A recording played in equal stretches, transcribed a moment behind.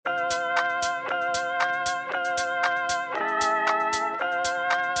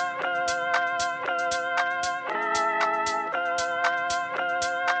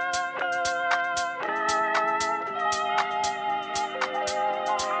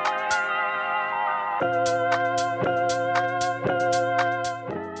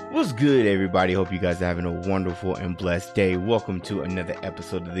good, everybody? Hope you guys are having a wonderful and blessed day. Welcome to another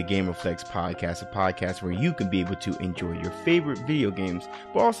episode of the GamerFlex podcast, a podcast where you can be able to enjoy your favorite video games,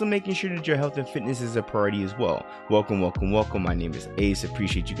 but also making sure that your health and fitness is a priority as well. Welcome. My name is Ace.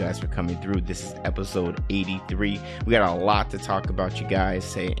 Appreciate you guys for coming through. This is episode 83. We got a lot to talk about, you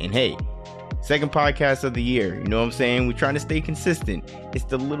guys. And hey, second podcast of the year. You know what I'm saying? We're trying to stay consistent. It's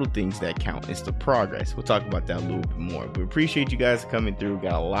the little things that count. It's the progress. We'll talk about that a little bit more. But appreciate you guys coming through.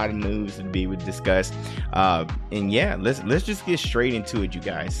 Got a lot of news to be able to discuss. And yeah, let's just get straight into it, you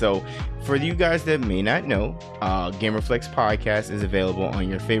guys. So for you guys that may not know, GamerFlex Podcast is available on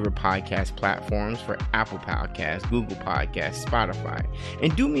your favorite podcast platforms for Apple Podcasts, Google Podcasts, Spotify.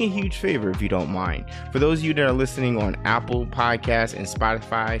 And do me a huge favor if you don't mind. For those of you that are listening on Apple Podcasts and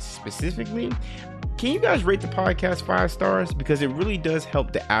Spotify specifically, can you guys rate the podcast 5 stars? Because it really does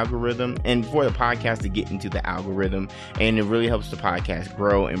help the algorithm and for the podcast to get into the algorithm, and it really helps the podcast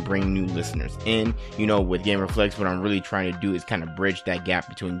grow and bring new listeners in. You know, with GamerFlex, what I'm really trying to do is kind of bridge that gap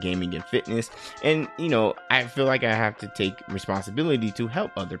between gaming and fitness. And, you know, I feel like I have to take responsibility to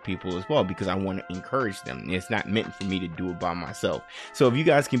help other people as well, because I want to encourage them. It's not meant for me to do it by myself. So if you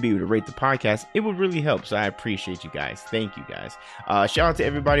guys can be able to rate the podcast, it would really help. So I appreciate you guys. Thank you guys. Shout out to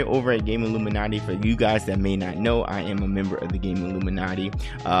everybody over at Game Illuminati. For you guys that may not know, I am a member of the Game Illuminati.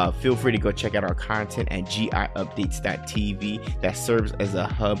 Feel free to go check out our content at giupdates.tv. that serves as a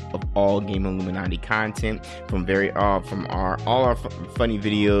hub of all Game Illuminati content, from all our funny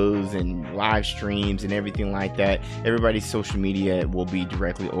videos and live streams and everything like that. Everybody's social media will be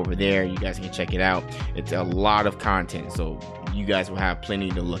directly over there. You guys can check it out. It's a lot of content, so you guys will have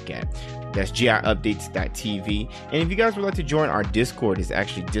plenty to look at. That's giupdates.tv. And if you guys would like to join our Discord, it's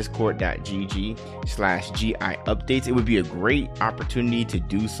actually discord.gg/giupdates. It would be a great opportunity to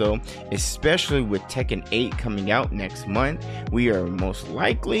do so, especially with Tekken 8 coming out next month. We are most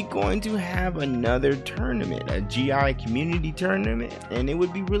likely going to have another tournament, a GI community tournament, and it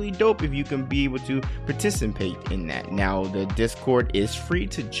would be really dope if you can be able to participate in that. Now, the Discord is free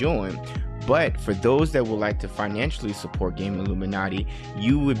to join, but for those that would like to financially support Game Illuminati,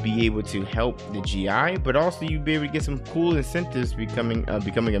 you would be able to help the GI, but also you'd be able to get some cool incentives becoming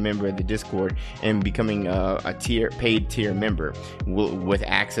a member of the Discord and becoming a paid tier member with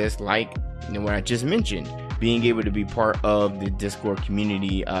access like what I just mentioned. Being able to be part of the Discord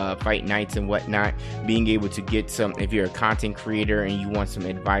community, fight nights and whatnot, being able to get some, if you're a content creator and you want some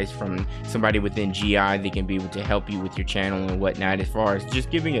advice from somebody within GI, they can be able to help you with your channel and whatnot, as far as just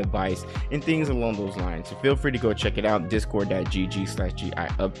giving advice and things along those lines. So feel free to go check it out,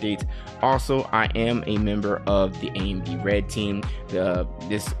 discord.gg/giupdates. Also, I am a member of the AMD Red Team. The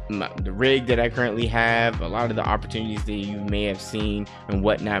rig that I currently have, a lot of the opportunities that you may have seen and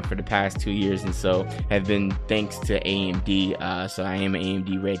whatnot for the past 2 years and so have been thanks to AMD. So I am an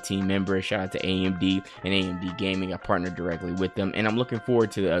AMD Red Team member. Shout out to AMD and AMD Gaming. I partnered directly with them, and I'm looking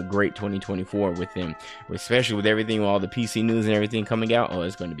forward to a great 2024 with them, especially with everything, all the PC news and everything coming out. Oh,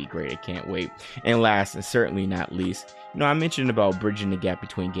 it's going to be great. I can't wait. And last and certainly not least, I mentioned about bridging the gap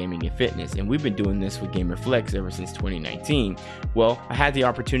between gaming and fitness, and we've been doing this with GamerFlex ever since 2019. Well, I had the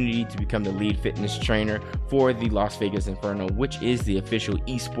opportunity to become the lead fitness trainer for the Las Vegas Inferno, which is the official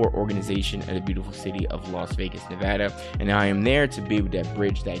esport organization of the beautiful city of Las Vegas, Nevada, and I am there to be able to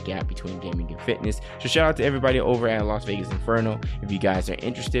bridge that gap between gaming and fitness. So shout out to everybody over at Las Vegas Inferno. If you guys are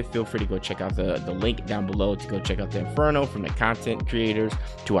interested, feel free to go check out the link down below to go check out the Inferno, from the content creators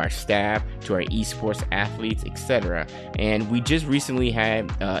to our staff to our esports athletes, etc. And we just recently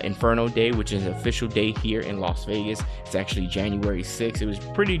had Inferno Day, which is an official day here in Las Vegas. It's actually January 6th. It was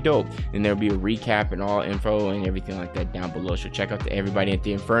pretty dope. And there'll be a recap and all info and everything like that down below. So check out everybody at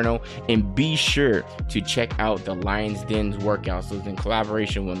the Inferno, and be sure to check out the Lions Den's workouts. So it's in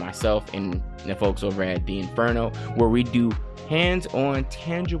collaboration with myself and the folks over at the Inferno, where we do hands-on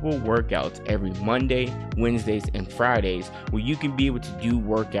tangible workouts every Monday, Wednesdays, and Fridays, where you can be able to do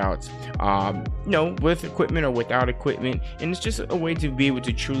workouts with equipment or without equipment, and it's just a way to be able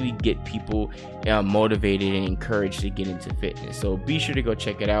to truly get people motivated and encouraged to get into fitness. So be sure to go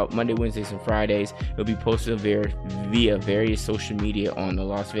check it out. Monday, Wednesdays, and Fridays. It'll be posted via various social media on the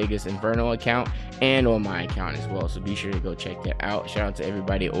Las Vegas Inferno account and on my account as well, so be sure to go check that out. Shout out to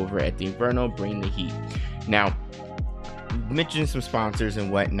everybody over at the Inferno. Bring the heat. Now, mentioned some sponsors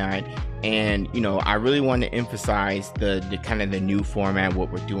and whatnot, and I really want to emphasize the kind of the new format,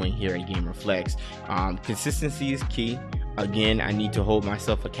 what we're doing here at GamerFlex. Consistency is key. again, I need to hold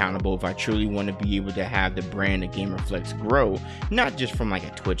myself accountable if I truly want to be able to have the brand of GamerFlex grow, not just from like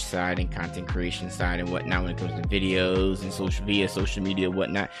a Twitch side and content creation side and whatnot when it comes to videos and social media,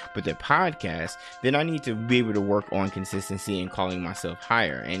 whatnot, but the podcast. Then I need to be able to work on consistency and calling myself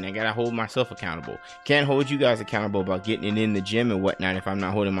higher, and I gotta hold myself accountable. Can't hold you guys accountable about getting it in the gym and whatnot if I'm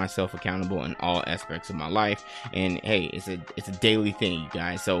not holding myself accountable in all aspects of my life. And hey, it's a daily thing, you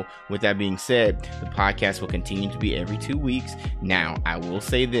guys. So with that being said, the podcast will continue to be every 2 weeks. Now, I will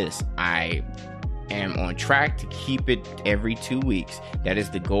say this, I am on track to keep it every 2 weeks. That is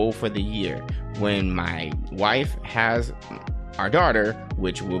the goal for the year. When my wife has our daughter,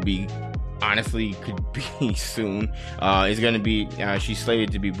 which will be, honestly, could be soon, is going to be, she's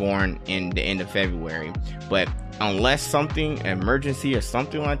slated to be born in the end of February. But unless something, emergency or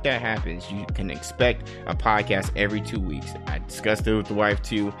something like that happens, you can expect a podcast every 2 weeks. I discussed it with the wife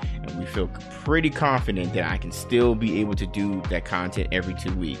too, and we feel pretty confident that I can still be able to do that content every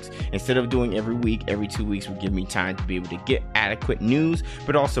 2 weeks. Instead of doing every week, every 2 weeks will give me time to be able to get adequate news,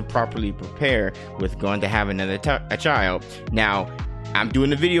 but also properly prepare with going to have another a child. Now, I'm doing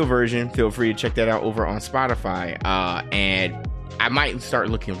the video version. Feel free to check that out over on Spotify. And I might start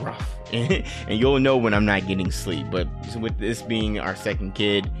looking rough. And you'll know when I'm not getting sleep. But with this being our second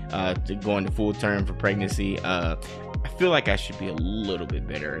kid, to go into full term for pregnancy, I feel like I should be a little bit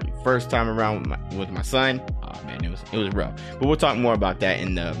better. First time around with my son, oh man, it was rough. But we'll talk more about that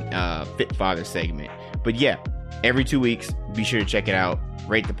in the Fit Father segment. But yeah, every 2 weeks, be sure to check it out.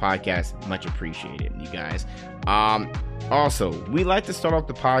 Rate the podcast, much appreciated, you guys. Also, we like to start off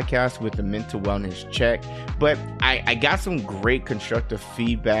the podcast with a mental wellness check, but I got some great constructive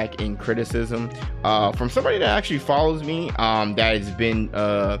feedback and criticism from somebody that actually follows me, that has been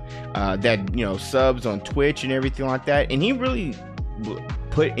that subs on Twitch and everything like that, and he really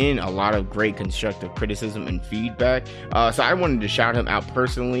put in a lot of great constructive criticism and feedback, so I wanted to shout him out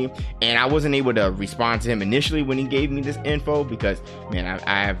personally. And I wasn't able to respond to him initially when he gave me this info because, man,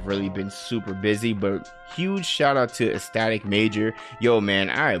 I have really been super busy. But huge shout out to Ecstatic Major. Yo, man,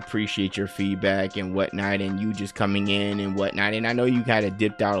 I appreciate your feedback and whatnot, and you just coming in and whatnot. And I know you kind of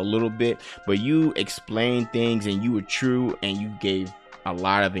dipped out a little bit, but you explained things and you were true, and you gave a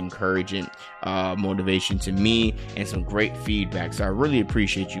lot of encouraging motivation to me and some great feedback. So I really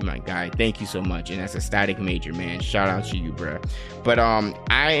appreciate you, my guy. Thank you so much. And that's a Static Major, man. Shout out to you, bro. But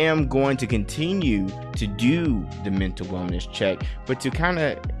I am going to continue to do the mental wellness check, but to kind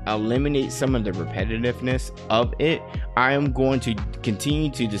of eliminate some of the repetitiveness of it, I am going to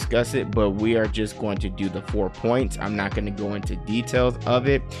continue to discuss it, but we are just going to do the 4 points. I'm not going to go into details of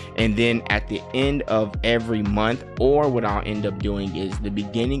it. And then at the end of every month, or what I'll end up doing is the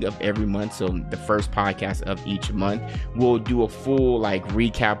beginning of every month, so the first podcast of each month, we'll do a full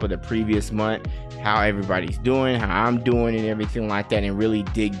recap of the previous month, how everybody's doing, how I'm doing, and everything like that, and really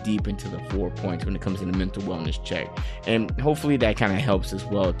dig deep into the 4 points when it comes to the mental wellness check. And hopefully that kind of helps as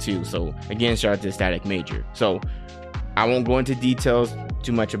well too. So again, shout out to Static Major. So I won't go into details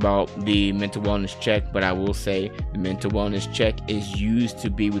too much about the mental wellness check, but I will say the mental wellness check is used to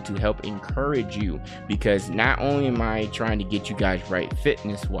be able to help encourage you, because not only am I trying to get you guys right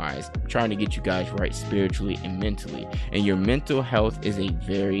fitness wise, I'm trying to get you guys right spiritually and mentally. And your mental health is a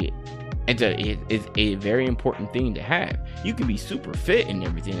very important thing to have. You can be super fit and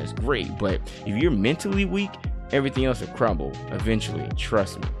everything, that's great, but if you're mentally weak, everything else will crumble eventually,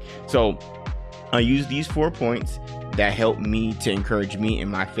 trust me. So I use these 4 points that help me to encourage me and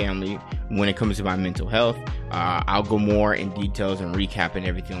my family when it comes to my mental health. I'll go more in details and recap and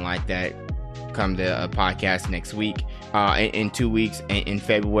everything like that come to a podcast next week, in 2 weeks in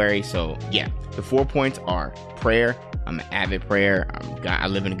February. So yeah, the 4 points are prayer. I'm an avid prayer. I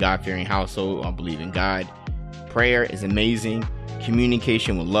live in a God-fearing household. I believe in God. Prayer is amazing.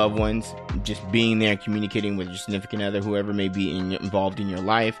 Communication with loved ones, just being there, communicating with your significant other, whoever may be involved in your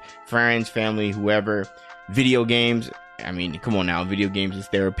life, friends, family, whoever. Video games, I mean, come on now, video games is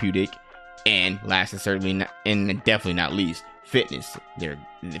therapeutic. And last and certainly not, and definitely not least, fitness.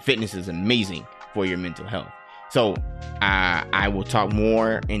 Fitness is amazing for your mental health. So I will talk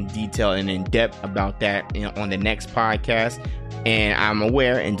more in detail and in depth about that on the next podcast. And I'm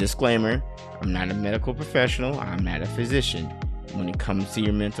aware, and disclaimer, I'm not a medical professional. I'm not a physician. When it comes to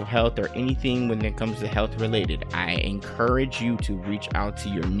your mental health or anything when it comes to health related, I encourage you to reach out to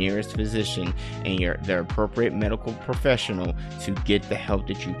your nearest physician and the appropriate medical professional to get the help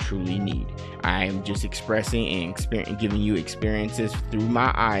that you truly need. I am just expressing and giving you experiences through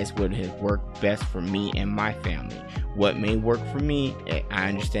my eyes, what has worked best for me and my family. What may work for me, I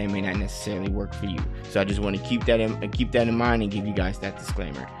understand, may not necessarily work for you. So I just want to keep that in mind and give you guys that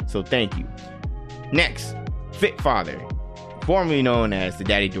disclaimer. So thank you. Next, Fit Father. formerly known as the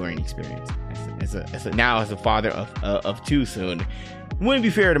Daddy Dorian Experience. Now as a father of two soon. Wouldn't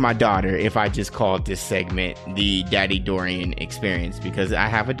be fair to my daughter if I just called this segment the Daddy Dorian Experience, because I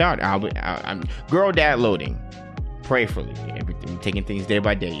have a daughter. I'm girl dad loading, prayerfully. I'm taking things day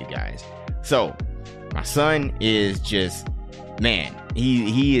by day, you guys. So my son is just, man,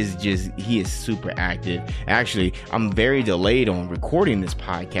 he is super active. Actually, I'm very delayed on recording this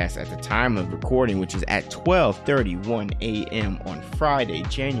podcast at the time of recording, which is at 12:31 a.m. on Friday,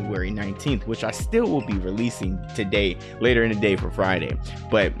 January 19th, which I still will be releasing today, later in the day for Friday.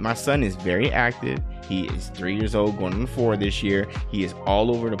 But my son is very active. He is 3 years old, going on 4 this year. He is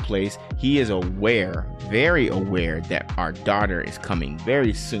all over the place. He is aware, very aware, that our daughter is coming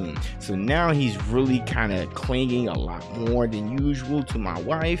very soon. So now he's really kind of clinging a lot more than usual to my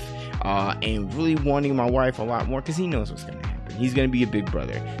wife, and really wanting my wife a lot more, because he knows what's going to happen. He's going to be a big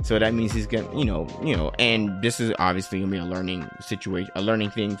brother. So that means he's going to, you know, and this is obviously going to be a learning situation, a learning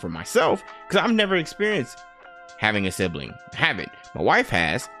thing for myself, because I've never experienced having a sibling. I haven't. My wife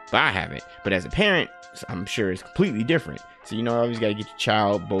has, but I haven't. But as a parent, I'm sure it's completely different. So, you know, always got to get your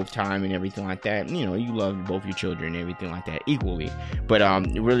child both time and everything like that. You know, you love both your children and everything like that equally. But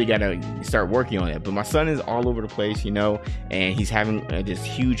you really got to start working on it. But my son is all over the place, you know, and he's having this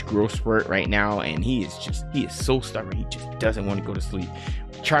huge growth spurt right now. And he is so stubborn. He just doesn't want to go to sleep.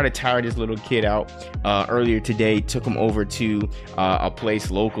 Try to tire this little kid out. Earlier today, took him over to a place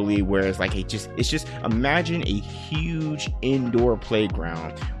locally where it's like it's just imagine a huge indoor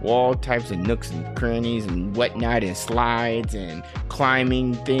playground, all types of nooks and crannies and whatnot, and slides and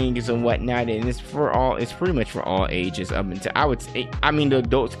climbing things and whatnot, and it's pretty much for all ages up until the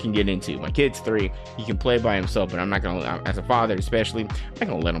adults can get into. My kid's 3, he can play by himself, but I'm not gonna, as a father especially, I'm not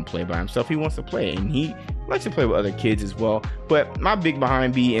gonna let him play by himself. He wants to play, and he likes to play with other kids as well. But my big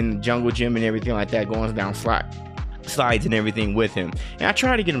behind be in the jungle gym and everything like that, going down slides and everything with him. And I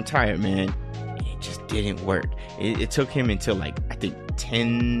tried to get him tired, man. It just didn't work. It took him until like, I think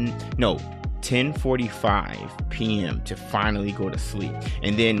 10:45 p.m. to finally go to sleep.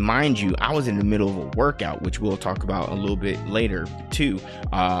 And then, mind you, I was in the middle of a workout, which we'll talk about a little bit later too.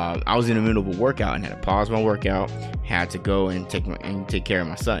 I was in the middle of a workout and had to pause my workout, had to go and take care of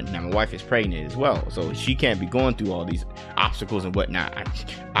my son. Now, my wife is pregnant as well, so she can't be going through all these obstacles and whatnot.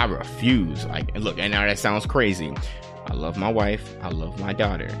 I refuse. Like, look, and now that sounds crazy. I love my wife. I love my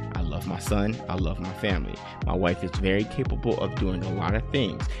daughter. I love my son. I love my family. My wife is very capable of doing a lot of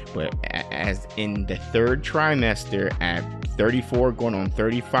things, but as in the 3rd trimester at 34 going on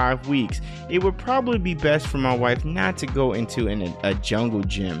 35 weeks, it would probably be best for my wife not to go into a jungle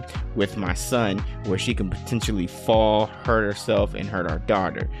gym with my son, where she can potentially fall, hurt herself, and hurt our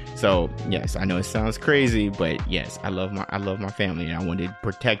daughter. So yes, I know it sounds crazy, but yes, I love my family, and I wanted to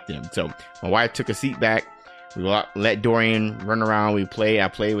protect them. So my wife took a seat back. We let Dorian run around. I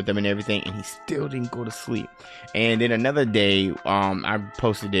played with them and everything, and he still didn't go to sleep. And then another day, I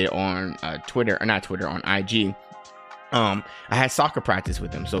posted it on on IG. I had soccer practice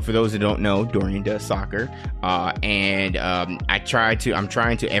with him. So for those who don't know, Dorian does soccer, and I'm trying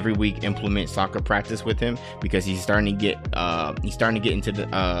to every week implement soccer practice with him, because he's starting to get into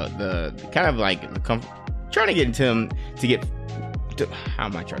the kind of like trying to get into him to get. How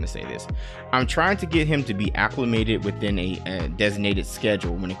am I trying to say this? I'm trying to get him to be acclimated within a designated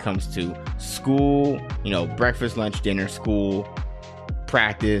schedule when it comes to school, you know, breakfast, lunch, dinner, school,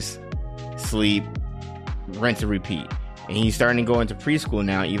 practice, sleep, rinse and repeat. And he's starting to go into preschool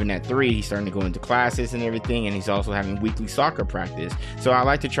now. Even at 3, he's starting to go into classes and everything, and he's also having weekly soccer practice. So I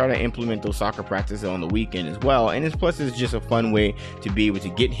like to try to implement those soccer practices on the weekend as well. And it's just a fun way to be able to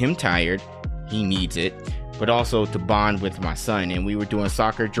get him tired. He needs it. But also to bond with my son. And we were doing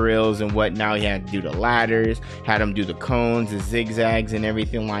soccer drills and whatnot. He had to do the ladders, had him do the cones, the zigzags, and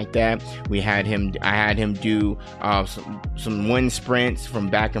everything like that. I had him do some wind sprints from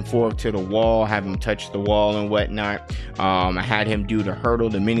back and forth to the wall, have him touch the wall and whatnot. I had him do the hurdle,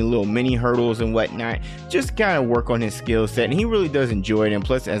 the mini hurdles and whatnot. Just kind of work on his skill set, and he really does enjoy it. And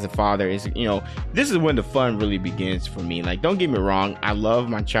plus, as a father, this is when the fun really begins for me. Like, don't get me wrong, I love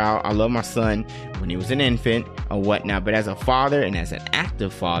my child, I love my son when he was an infant or whatnot, but as a father and as an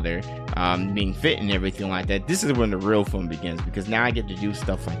active father, being fit and everything like that, this is when the real fun begins, because now I get to do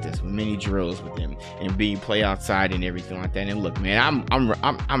stuff like this with mini drills with him and play outside and everything like that. And look, man, I'm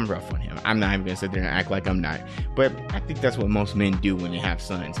rough on him. I'm not even gonna sit there and act like I'm not, but I think that's what most men do when they have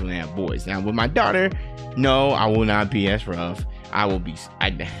sons, when they have boys. Now with my daughter, no, I will not be as rough. I will be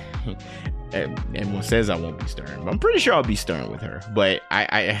everyone says I won't be stern, but I'm pretty sure I'll be stern with her. But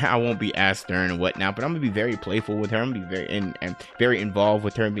I won't be as stern and whatnot. But I'm gonna be very playful with her. I'm gonna be very and very involved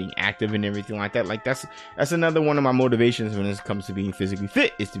with her, being active and everything like that. Like that's another one of my motivations when it comes to being physically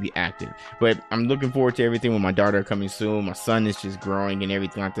fit, is to be active. But I'm looking forward to everything with my daughter coming soon. My son is just growing and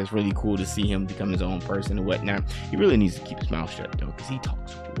everything like that. It's really cool to see him become his own person and whatnot. He really needs to keep his mouth shut though, because he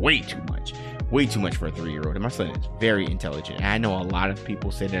talks way too much for a 3-year-old. And my son is very intelligent. And I know a lot of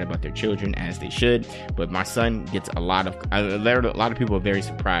people say that about their children, as they should, but my son gets a lot of people are very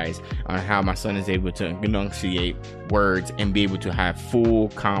surprised on how my son is able to enunciate words and be able to have full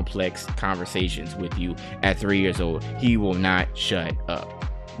complex conversations with you at 3 years old. He will not shut up.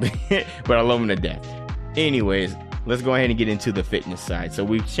 But I love him to death. Anyways, let's go ahead and get into the fitness side. So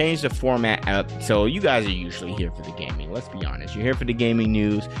we've changed the format up. So you guys are usually here for the gaming. Let's be honest. You're here for the gaming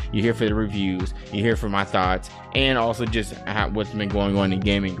news. You're here for the reviews. You're here for my thoughts, and also just what's been going on in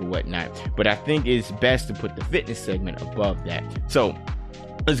gaming and whatnot. But I think it's best to put the fitness segment above that. So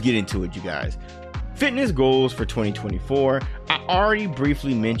let's get into it, you guys. Fitness goals for 2024. I already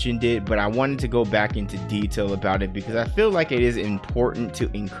briefly mentioned it, but I wanted to go back into detail about it because I feel like it is important to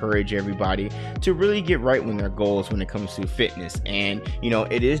encourage everybody to really get right with their goals when it comes to fitness. And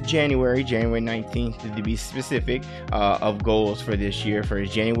it is January 19th to be specific, of goals for this year, for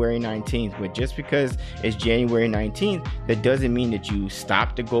January 19th. But just because it's January 19th, that doesn't mean that you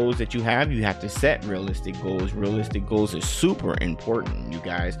stop the goals that you have. You have to set realistic goals. Realistic goals is super important, you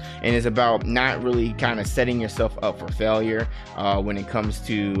guys, and it's about not really kind of setting yourself up for failure when it comes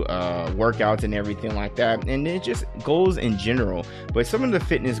to workouts and everything like that, and then just goals in general. But some of the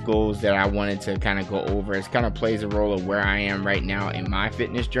fitness goals that I wanted to kind of go over, it kind of plays a role of where I am right now in my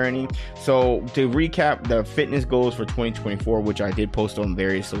fitness journey. So to recap the fitness goals for 2024, which I did post on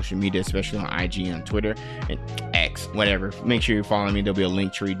various social media, especially on IG and Twitter and X, whatever, make sure you follow me. There'll be a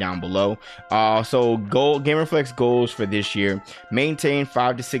link tree down below. So Gamerflex goals for this year: maintain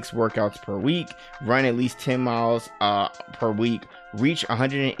 5 to 6 workouts per week, run at least 10 miles per week, reach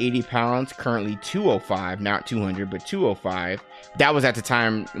 180 pounds, currently 205, not 200, but 205. That was at the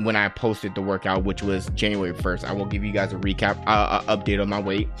time when I posted the workout, which was January 1st. I will give you guys a recap, update on my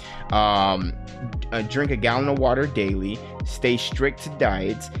weight. Drink a gallon of water daily, stay strict to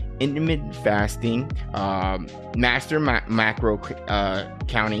diets, intermittent fasting, master macro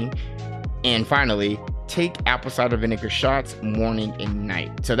counting, and finally, take apple cider vinegar shots morning and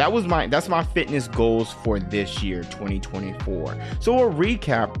night. So that's my fitness goals for this year, 2024. So an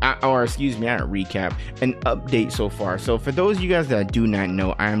update so far. So for those of you guys that do not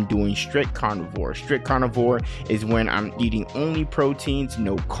know, I am doing strict carnivore. Strict carnivore is when I'm eating only proteins,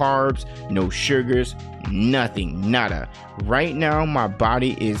 no carbs, no sugars, nothing, nada. Right now, my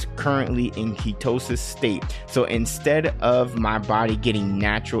body is currently in ketosis state. So instead of my body getting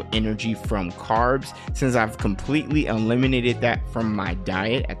natural energy from carbs, since I've completely eliminated that from my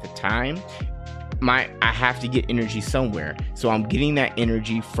diet at the time, I have to get energy somewhere. So I'm getting that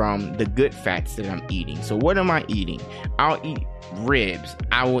energy from the good fats that I'm eating. So what am I eating? I'll eat ribs.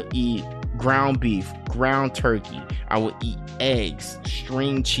 I will eat ground beef, ground turkey. I will eat eggs,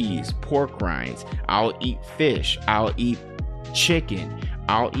 string cheese, pork rinds. I'll eat fish. I'll eat chicken.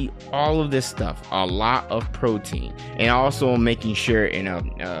 I'll eat all of this stuff, a lot of protein, and also making sure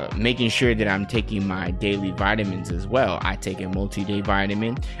that I'm taking my daily vitamins as well. I take a multi-day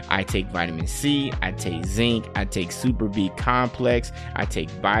vitamin. I take vitamin C. I take zinc. I take Super B complex. I take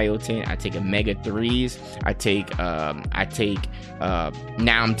biotin. I take omega 3s.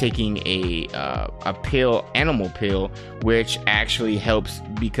 Now I'm taking a pill, animal pill, which actually helps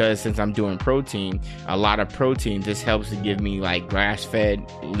because since I'm doing protein, a lot of protein, this helps to give me like grass-fed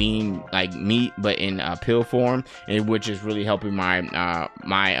lean like meat, but in pill form, and which is really helping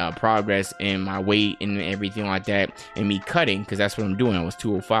my progress and my weight and everything like that, and me cutting, because that's what I'm doing. I was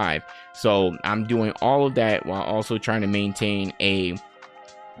 205, so I'm doing all of that while also trying to maintain a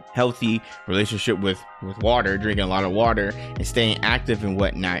healthy relationship with water, drinking a lot of water and staying active and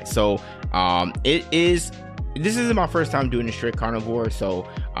whatnot. So this isn't my first time doing a strict carnivore, so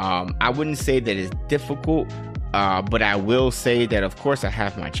I wouldn't say that it's difficult. But I will say that, of course, I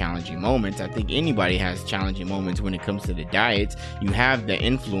have my challenging moments. I think anybody has challenging moments when it comes to the diets. You have the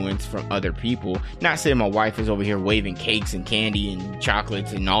influence from other people. Not saying my wife is over here waving cakes and candy and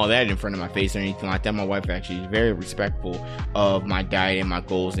chocolates and all that in front of my face or anything like that. My wife actually is very respectful of my diet and my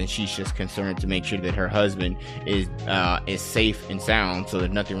goals, and she's just concerned to make sure that her husband is safe and sound. So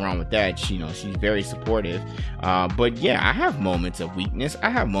there's nothing wrong with that. She's very supportive. But yeah, I have moments of weakness. I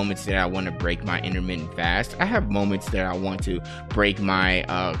have moments that I want to break my intermittent fast. I have moments that I want to break my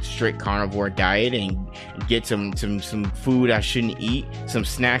strict carnivore diet and get some food I shouldn't eat, some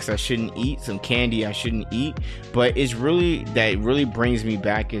snacks I shouldn't eat, some candy I shouldn't eat. But it's really, that really brings me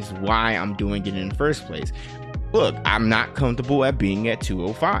back is why I'm doing it in the first place. Look, I'm not comfortable at being at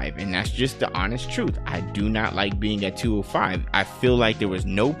 205, and that's just the honest truth. I do not like being at 205. I feel like there was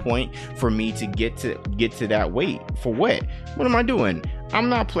no point for me to get to that weight. For what? What am I doing? I'm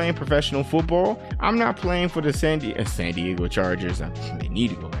not playing professional football. I'm not playing for the San Diego Chargers. They need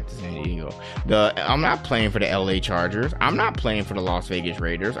to go back to San Diego. I'm not playing for the LA Chargers. I'm not playing for the Las Vegas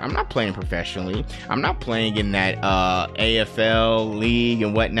Raiders. I'm not playing professionally. I'm not playing in that AFL league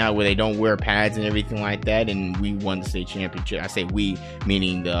and whatnot where they don't wear pads and everything like that. And we won the state championship. I say we,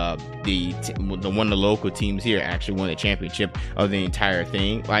 meaning the one of the local teams here actually won the championship of the entire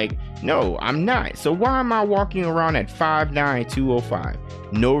thing. Like, no, I'm not. So why am I walking around at 5'9", 205?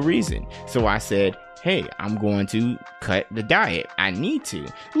 No reason. So I said, hey, I'm going to cut the diet. I need to.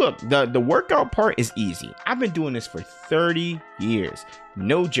 Look, the workout part is easy. I've been doing this for 30 years.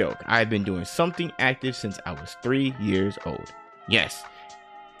 No joke. I've been doing something active since I was 3 years old. Yes,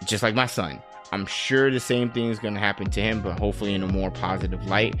 just like my son. I'm sure the same thing is going to happen to him, but hopefully in a more positive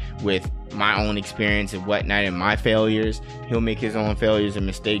light with my own experience and whatnot and my failures. He'll make his own failures and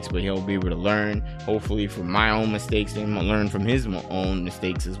mistakes, but he'll be able to learn, hopefully, from my own mistakes and learn from his own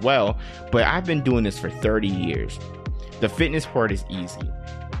mistakes as well. But I've been doing this for 30 years. The fitness part is easy.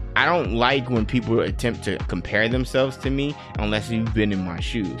 I don't like when people attempt to compare themselves to me unless you've been in my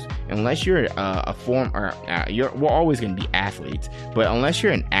shoes. Unless you're we're always going to be athletes, but unless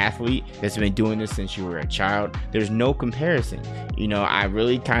you're an athlete that's been doing this since you were a child, there's no comparison. You know, I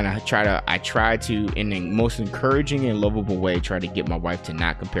really kind of try to, in the most encouraging and lovable way, try to get my wife to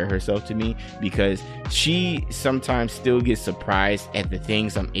not compare herself to me, because she sometimes still gets surprised at the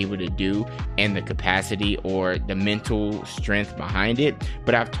things I'm able to do and the capacity or the mental strength behind it.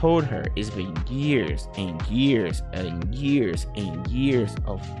 But I've told her it's been years and years and years and years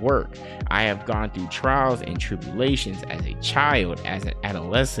of work. I have gone through trials and tribulations as a child, as an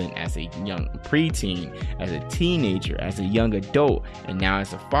adolescent, as a young preteen, as a teenager, as a young adult, and now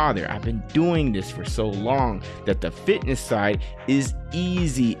as a father. I've been doing this for so long that the fitness side is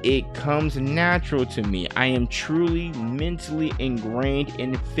easy. It comes natural to me. I am truly mentally ingrained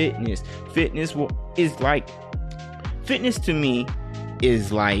in fitness. Fitness to me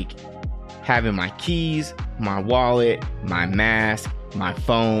is like having my keys, my wallet, my mask, my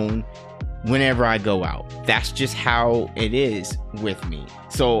phone whenever I go out. That's just how it is with me.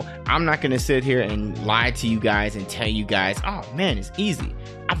 So I'm not going to sit here and lie to you guys and tell you guys, oh man, it's easy.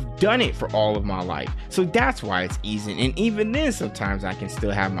 I've done it for all of my life. So that's why it's easy. And even then, sometimes I can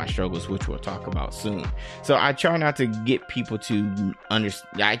still have my struggles, which we'll talk about soon. So I try not to get people to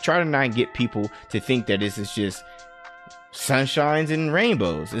understand. I try to not get people to think that this is just sunshines and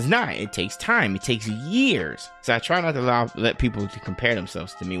rainbows. It's not. It takes time. It takes years. So I try not to let people to compare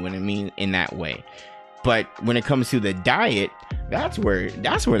themselves to me when I mean in that way. But when it comes to the diet, that's where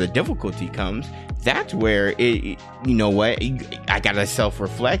the difficulty comes. That's where it, you know what, I gotta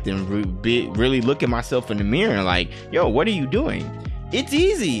self-reflect and really look at myself in the mirror and like, yo, what are you doing? It's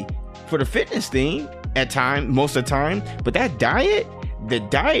easy for the fitness thing at time, most of the time, but that diet, the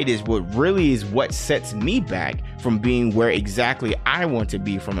diet is what sets me back from being where exactly I want to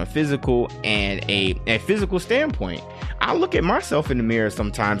be from a physical and a physical standpoint. I look at myself in the mirror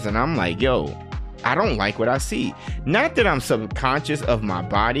sometimes and I'm like, yo, I don't like what I see. Not that I'm subconscious of my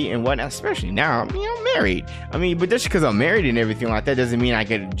body and whatnot, especially now. I mean, I'm married. But just because I'm married and everything like that doesn't mean I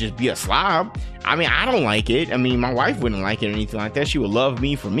could just be a slob. I don't like it. My wife wouldn't like it or anything like that. She would love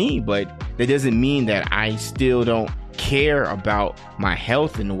me for me, but that doesn't mean that I still don't care about my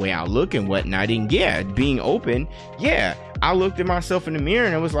health and the way I look and whatnot. And yeah, being open, yeah, I looked at myself in the mirror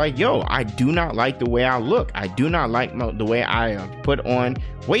and it was like, yo, I do not like the way I look. I do not like the way I put on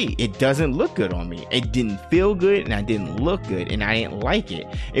weight. It doesn't look good on me. It didn't feel good and I didn't look good and I didn't like it.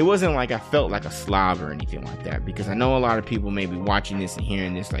 It wasn't like I felt like a slob or anything like that, because I know a lot of people may be watching this and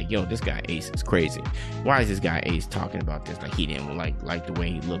hearing this like, yo, this guy Ace is crazy. Why is this guy Ace talking about this like he didn't like the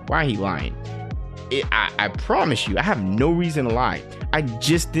way he looked? Why he lying? I promise you, I have no reason to lie. I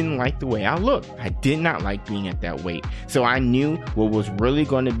just didn't like the way I looked. I did not like being at that weight. So I knew what was really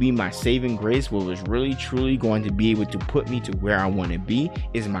going to be my saving grace, what was really truly going to be able to put me to where I want to be,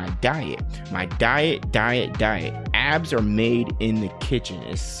 is my diet. My diet. abs are made in the kitchen.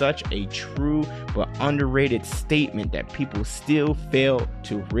 It's such a true but underrated statement that people still fail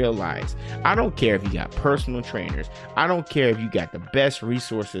to realize. I don't care if you got personal trainers. I don't care if you got the best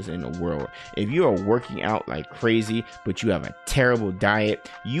resources in the world. If you are working out like crazy, but you have a terrible diet,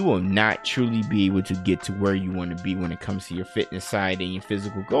 you will not truly be able to get to where you want to be when it comes to your fitness side and your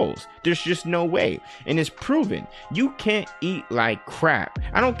physical goals. There's just no way. And it's proven. You can't eat like crap.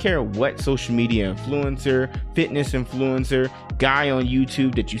 I don't care what social media influencer, fitness influencer, guy on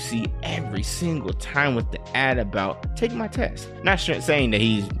YouTube that you see every single time with the ad about take my test. Not saying that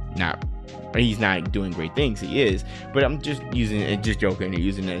he's not doing great things. He is, but I'm just joking and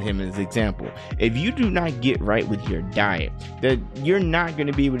using him as an example. If you do not get right with your diet, that you're not going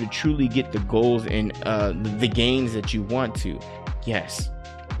to be able to truly get the goals and the gains that you want to. Yes,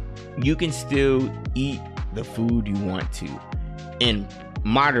 you can still eat the food you want to, in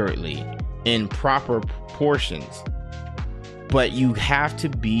moderately, in proper portions. But you have to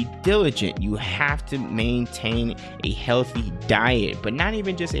be diligent. You have to maintain a healthy diet, but not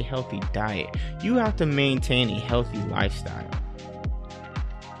even just a healthy diet. You have to maintain a healthy lifestyle.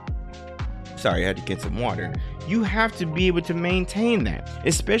 Sorry, I had to get some water. You have to be able to maintain that,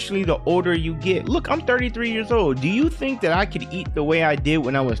 especially the older you get. Look, I'm 33 years old. Do you think that I could eat the way I did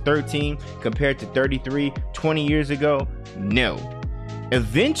when I was 13 compared to 33, 20 years ago? No.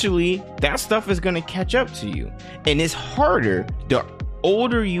 Eventually, that stuff is going to catch up to you. And it's harder the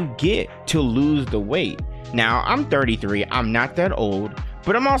older you get to lose the weight. Now, I'm 33. I'm not that old,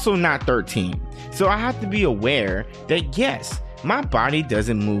 but I'm also not 13. So I have to be aware that, yes, my body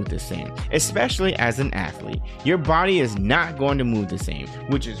doesn't move the same, especially as an athlete. Your body is not going to move the same,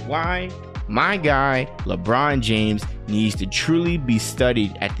 which is why my guy, LeBron James, needs to truly be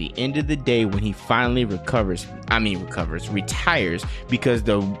studied at the end of the day when he finally retires, because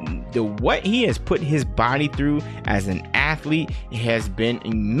the what he has put his body through as an athlete has been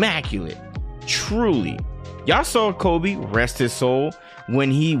immaculate. Truly. Y'all saw Kobe, rest his soul,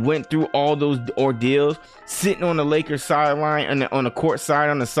 when he went through all those ordeals, sitting on the Lakers sideline, on the court side,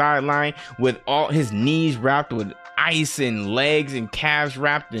 on the sideline, with all his knees wrapped with ice and legs and calves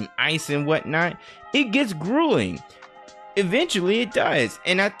wrapped in ice and whatnot. It gets grueling. Eventually it does.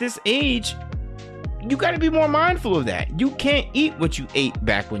 And at this age, you got to be more mindful of that. You can't eat what you ate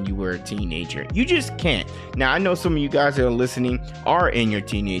back when you were a teenager. You just can't. Now, I know some of you guys that are listening are in your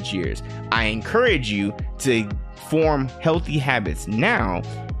teenage years. I encourage you to form healthy habits now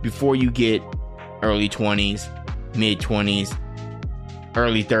before you get early 20s, mid 20s,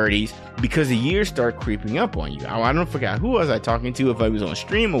 early 30s, because the years start creeping up on you. I don't forget who was I talking to, if I was on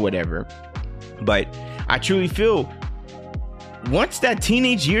stream or whatever, but I truly feel once that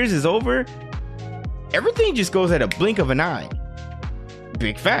teenage years is over, everything just goes at a blink of an eye.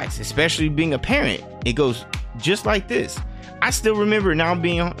 Big facts, especially being a parent. It goes just like this. I still remember now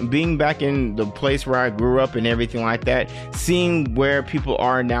being back in the place where I grew up and everything like that, seeing where people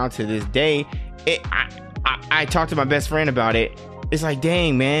are now to this day. I talked to my best friend about it. It's like,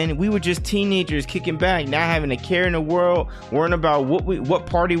 dang, man, we were just teenagers kicking back, not having a care in the world, worrying about what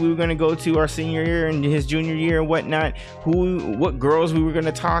party we were going to go to our senior year and his junior year and whatnot, what girls we were going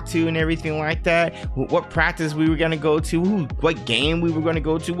to talk to and everything like that, what practice we were going to go to, what game we were going to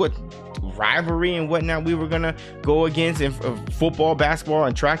go to, what rivalry and whatnot we were going to go against in football, basketball,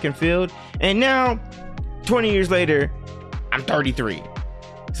 and track and field. And now, 20 years later, I'm 33.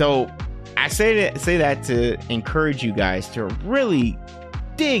 So I say that to encourage you guys to really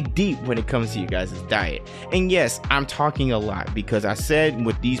dig deep when it comes to you guys' diet. And yes, I'm talking a lot because I said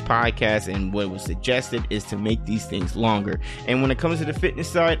with these podcasts and what was suggested is to make these things longer. And when it comes to the fitness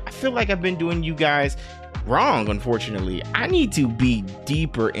side, I feel like I've been doing you guys wrong, unfortunately. I need to be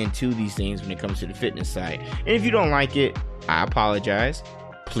deeper into these things when it comes to the fitness side. And if you don't like it, I apologize.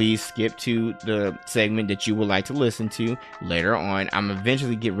 Please skip to the segment that you would like to listen to later on. I'm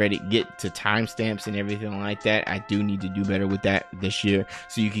eventually get to timestamps and everything like that. I do need to do better with that this year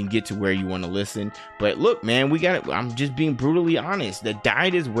so you can get to where you want to listen. But look, man, I'm just being brutally honest. The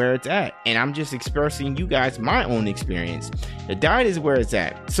diet is where it's at, and I'm just expressing you guys my own experience. The diet is where it's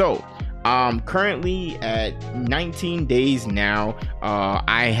at. So currently at 19 days now,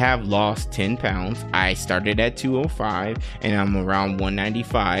 I have lost 10 pounds. I started at 205 and I'm around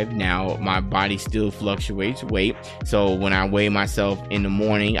 195 now. My body still fluctuates weight, so when I weigh myself in the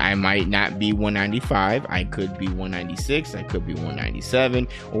morning, I might not be 195. I could be 196, I could be 197,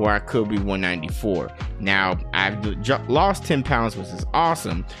 or I could be 194. Now I've lost 10 pounds, which is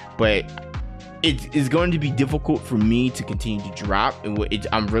awesome, but it is going to be difficult for me to continue to drop.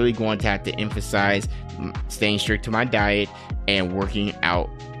 I'm really going to have to emphasize staying strict to my diet and working out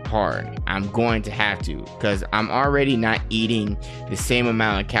hard. I'm going to have to, because I'm already not eating the same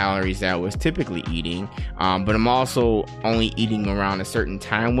amount of calories that I was typically eating, but I'm also only eating around a certain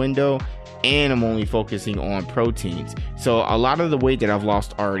time window, and I'm only focusing on proteins. So a lot of the weight that I've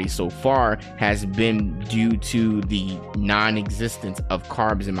lost already so far has been due to the non-existence of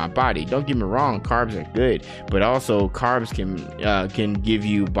carbs in my body. Don't get me wrong, carbs are good, but also carbs can give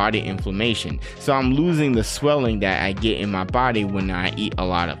you body inflammation. So I'm losing the swelling that I get in my body when I eat a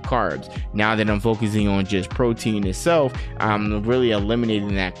lot of carbs. Now that I'm focusing on just protein itself, I'm really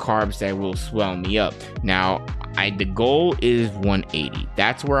eliminating that carbs that will swell me up. Now, the goal is 180.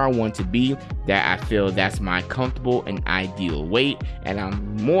 That's where I want to be. That I feel that's my comfortable and ideal weight, and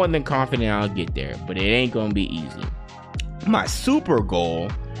I'm more than confident I'll get there, but it ain't gonna be easy. My super goal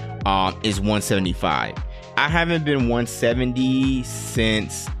is 175. I haven't been 170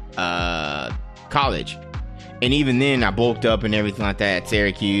 since college. And even then, I bulked up and everything like that at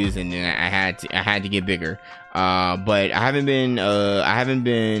Syracuse, and then I had to get bigger. But I haven't been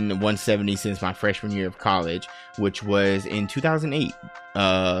 170 since my freshman year of college, which was in 2008,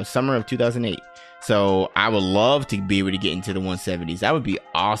 summer of 2008. So I would love to be able to get into the 170s. That would be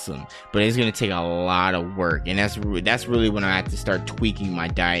awesome, but it's going to take a lot of work. And that's really when I have to start tweaking my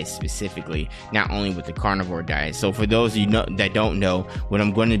diet specifically, not only with the carnivore diet. So for those of you that don't know, what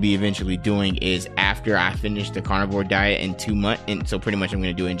I'm going to be eventually doing is, after I finish the carnivore diet in 2 months, and so pretty much I'm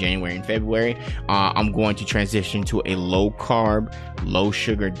going to do it in January and February, I'm going to transition to a low carb, low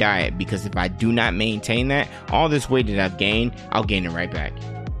sugar diet, because if I do not maintain that, all this weight that I've gained, I'll gain it right back.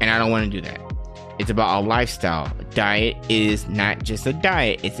 And I don't want to do that. It's about a lifestyle. Diet is not just a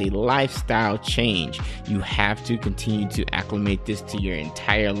diet, it's a lifestyle change. You have to continue to acclimate this to your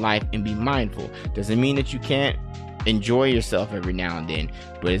entire life and be mindful. Doesn't mean that you can't enjoy yourself every now and then,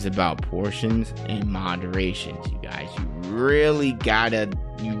 but it's about portions and moderations, you guys. You really gotta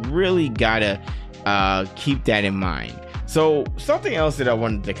keep that in mind. So something else that I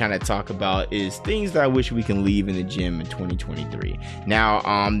wanted to kind of talk about is things that I wish we can leave in the gym in 2023.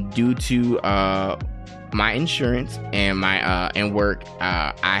 Now, due to my insurance and my and work,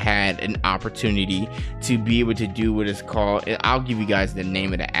 I had an opportunity to be able to do what is called, I'll give you guys the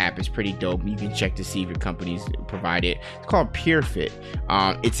name of the app. It's pretty dope. You can check to see if your companies provide it. It's called PureFit.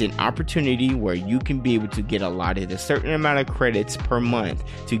 It's an opportunity where you can be able to get allotted a certain amount of credits per month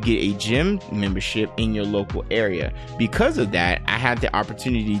to get a gym membership in your local area. Because of that, I had the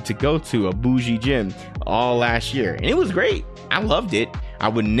opportunity to go to a bougie gym all last year, and it was great. I loved it. I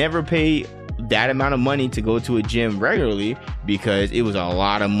would never pay that amount of money to go to a gym regularly, because it was a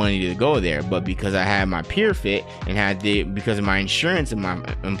lot of money to go there. But because I had my PureFit and because of my insurance and my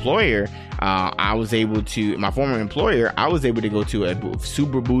employer, I was able to, my former employer, I was able to go to a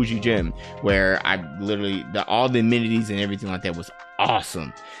super bougie gym where I literally, all the amenities and everything like that was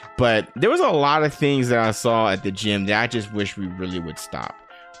awesome. But there was a lot of things that I saw at the gym that I just wish we really would stop.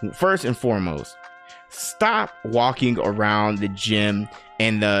 First and foremost, stop walking around the gym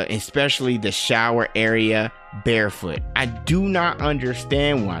and especially the shower area barefoot. I do not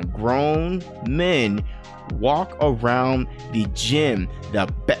understand why grown men walk around the gym, the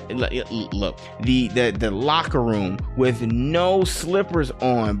locker room with no slippers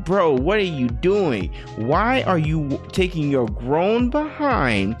on. Bro, what are you doing? Why are you taking your grown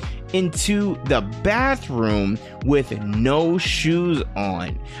behind into the bathroom with no shoes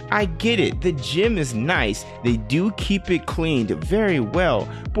on? I get it, the gym is nice, they do keep it cleaned very well,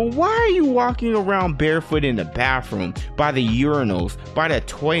 but why are you walking around barefoot in the bathroom, by the urinals, by the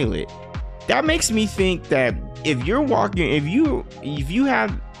toilet? That makes me think that if you have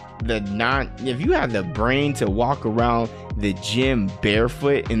the brain to walk around the gym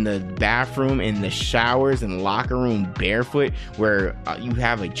barefoot, in the bathroom, in the showers and locker room barefoot, where you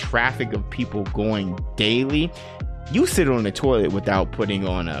have a traffic of people going daily, you sit on the toilet without putting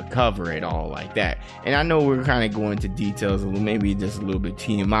on a cover at all like that. And I know we're kind of going into details, maybe just a little bit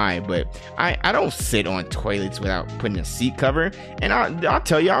TMI, but I don't sit on toilets without putting a seat cover. And I'll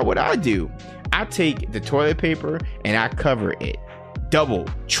tell y'all what I do. I take the toilet paper and I cover it, double,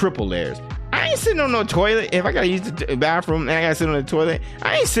 triple layers. I ain't sitting on no toilet. If I gotta use the bathroom and I gotta sit on the toilet,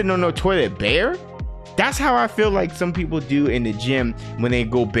 I ain't sitting on no toilet bare. That's how I feel like some people do in the gym when they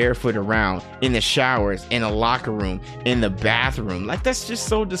go barefoot around, in the showers, in the locker room, in the bathroom. Like, that's just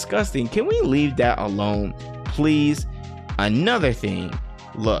so disgusting. Can we leave that alone, please? Another thing,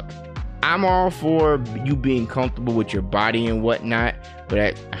 look, I'm all for you being comfortable with your body and whatnot,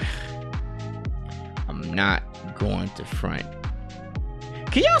 but I'm not going to front.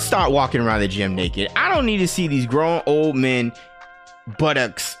 Can y'all start walking around the gym naked? I don't need to see these grown old men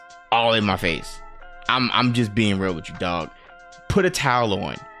buttocks all in my face. I'm just being real with you, dog. Put a towel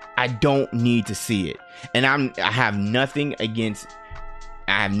on. I don't need to see it. And I have nothing against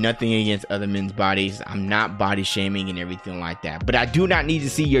other men's bodies. I'm not body shaming and everything like that. But I do not need to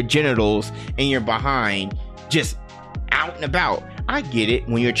see your genitals and your behind just out and about. I get it.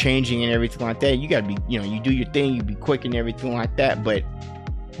 When you're changing and everything like that, you gotta be, you do your thing, you be quick and everything like that, but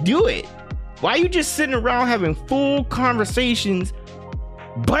do it. Why are you just sitting around having full conversations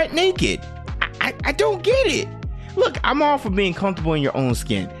butt naked? I don't get it. Look, I'm all for being comfortable in your own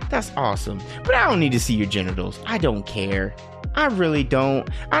skin. That's awesome. But I don't need to see your genitals. I don't care. I really don't.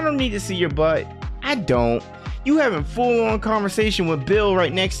 I don't need to see your butt. I don't. You having full-on conversation with Bill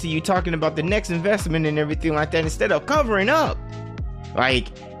right next to you, talking about the next investment and everything like that, instead of covering up. Like,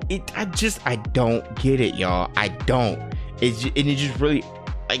 I don't get it, y'all. I don't. It just really,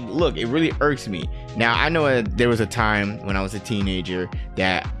 like, look, it really irks me. Now, I know there was a time when I was a teenager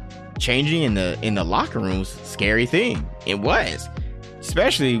that changing in the locker room was a scary thing. It was.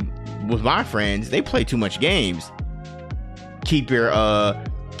 Especially with my friends, they play too much games. Keep your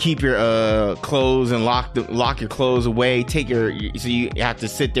clothes and lock your clothes away. So you have to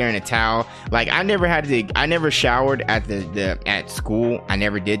sit there in a towel. Like, I never showered at school. I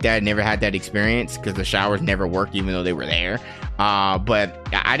never did that. I never had that experience because the showers never worked even though they were there. But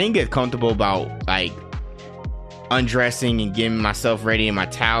I didn't get comfortable about like undressing and getting myself ready in my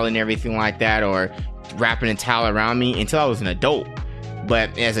towel and everything like that, or wrapping a towel around me until I was an adult.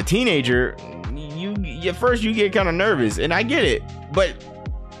 But as a teenager, at first you get kind of nervous, and I get it. But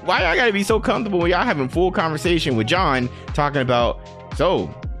why I gotta be so comfortable when y'all having full conversation with John talking about, so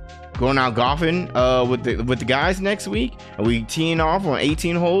going out golfing with the guys next week? Are we teeing off on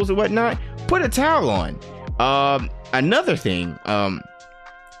 18 holes or whatnot? Put a towel on. Another thing, and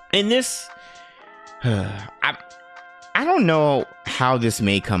this, I don't know how this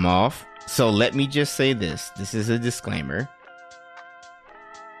may come off, so let me just say this. This is a disclaimer.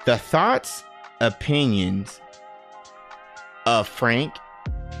 The thoughts, opinions of Frank,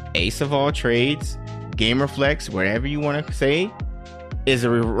 Ace of All Trades, Gamerflex, whatever you want to say, is a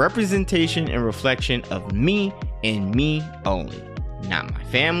representation and reflection of me and me only. Not my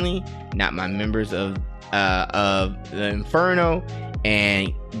family, not my members of the Inferno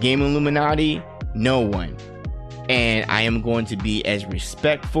and Game Illuminati, no one. And I am going to be as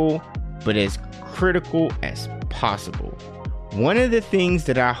respectful but as critical as possible. One of the things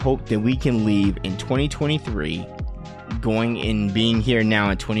that I hope that we can leave in 2023, going and being here now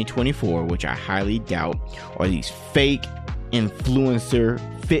in 2024, which I highly doubt, are these fake influencer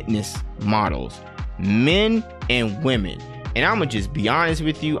fitness models, men and women. And I'm gonna just be honest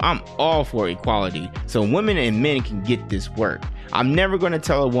with you, I'm all for equality, so women and men can get this work. I'm never gonna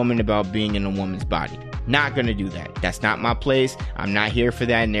tell a woman about being in a woman's body. Not gonna do that. That's not my place. I'm not here for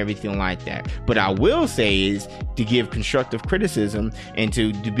that and everything like that. But I will say is to give constructive criticism and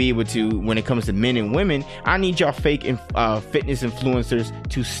to be able to, when it comes to men and women, I need y'all fake fitness influencers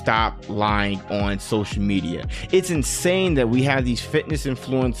to stop lying on social media. It's insane that we have these fitness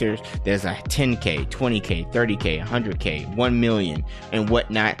influencers. There's a 10K, 20K, 30K, 100K, 1 million and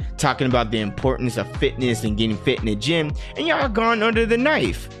whatnot, talking about the importance of fitness and getting fit in the gym, and y'all gone under the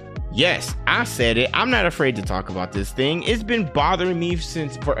knife. Yes, I said it. I'm not afraid to talk about this thing. It's been bothering me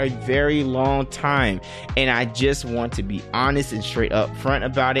for a very long time. And I just want to be honest and straight up front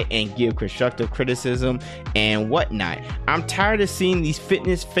about it and give constructive criticism and whatnot. I'm tired of seeing these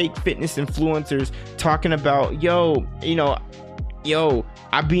fake fitness influencers talking about,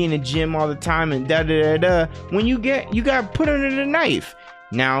 I be in the gym all the time and when you got put under the knife.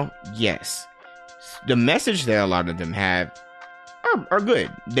 Now, yes, the message that a lot of them have are good.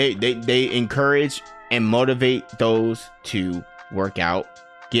 They encourage and motivate those to work out,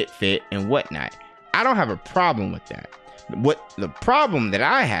 get fit, and whatnot. I don't have a problem with that. What the problem that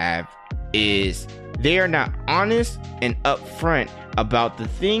I have is they are not honest and upfront about the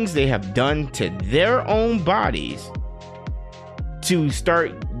things they have done to their own bodies to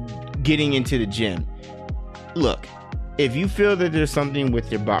start getting into the gym. Look, if you feel that there's something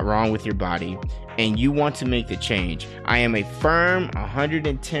wrong with your body and you want to make the change, I am a firm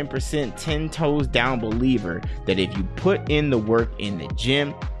 110% 10 toes down believer that if you put in the work in the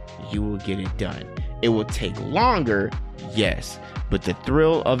gym, you will get it done. It will take longer, yes, but the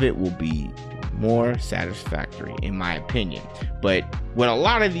thrill of it will be more satisfactory in my opinion. But what a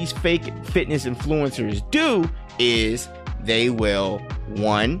lot of these fake fitness influencers do is they will,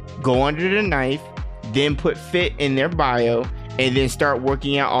 one, go under the knife, then put fit in their bio, and then start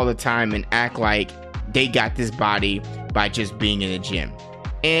working out all the time and act like they got this body by just being in the gym.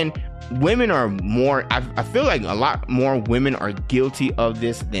 And women are more, I feel like a lot more women are guilty of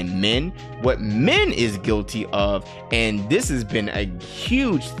this than men. What men is guilty of, and this has been a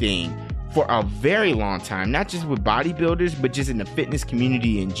huge thing for a very long time, not just with bodybuilders, but just in the fitness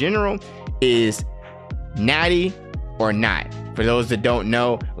community in general, is natty or not. For those that don't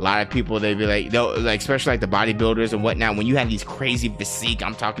know, a lot of people, they be like, especially like the bodybuilders and whatnot, when you have these crazy physique,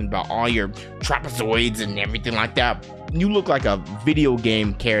 I'm talking about all your trapezoids and everything like that, you look like a video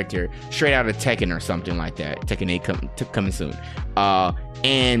game character straight out of Tekken or something like that. Tekken 8 coming soon.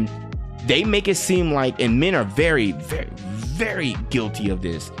 And they make it seem like, and men are very, very, very guilty of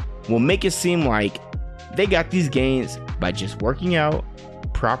this, will make it seem like they got these gains by just working out,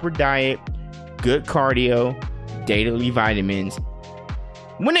 proper diet, good cardio, daily vitamins,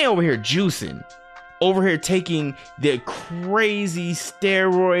 when they over here juicing, over here taking the crazy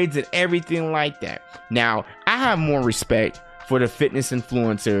steroids and everything like that. Now, I have more respect for the fitness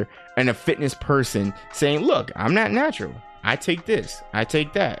influencer and a fitness person saying, look, I'm not natural. I take this, I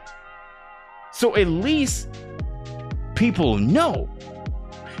take that. So at least people know.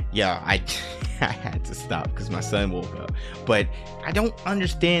 Yeah, I had to stop because my son woke up. But I don't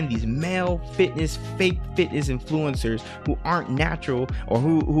understand these male fitness, fake fitness influencers who aren't natural, or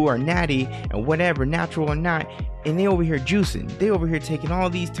who are natty and whatever, natural or not, and they over here juicing. They over here taking all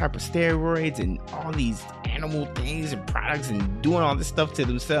these type of steroids and all these animal things and products and doing all this stuff to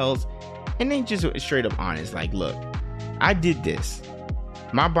themselves. And they just straight up honest, like, look, I did this.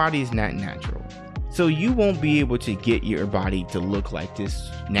 My body is not natural. So you won't be able to get your body to look like this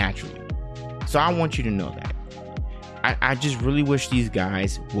naturally. So I want you to know that. I just really wish these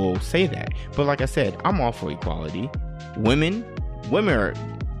guys will say that. But like I said, I'm all for equality. Women are,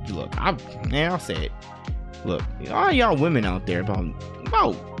 look, I'll say it. Look, all y'all women out there,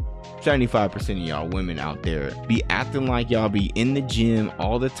 about 75% of y'all women out there be acting like y'all be in the gym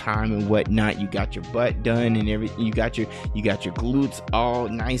all the time and whatnot. You got your butt done and everything. You got your glutes all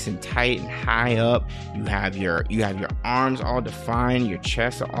nice and tight and high up. You have your arms all defined. Your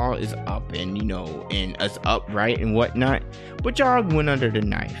chest all is up and and it's upright and whatnot. But y'all went under the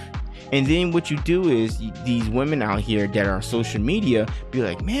knife. And then what you do is these women out here that are on social media be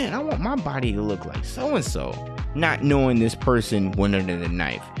like, man, I want my body to look like so-and-so, not knowing this person went under the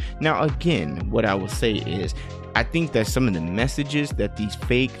knife. Now, again, what I will say is, I think that some of the messages that these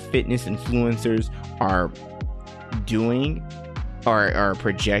fake fitness influencers are doing, are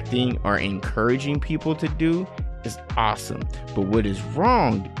projecting, are encouraging people to do is awesome. But what is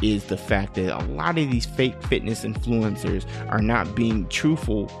wrong is the fact that a lot of these fake fitness influencers are not being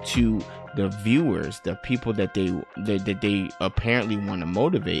truthful to the viewers, the people that they apparently want to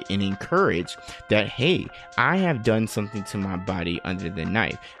motivate and encourage, that, hey, I have done something to my body under the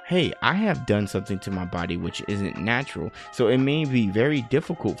knife. Hey, I have done something to my body which isn't natural. So it may be very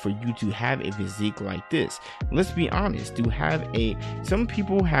difficult for you to have a physique like this. Let's be honest. Some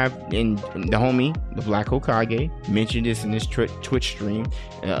people have, and the homie, the Black Hokage, mentioned this in this Twitch stream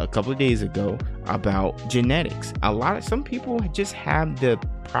a couple of days ago about genetics. Some people just have the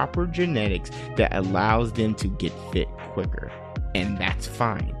proper genetics that allows them to get fit quicker, and that's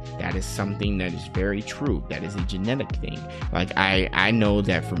fine. That is something that is very true. That is a genetic thing. Like I know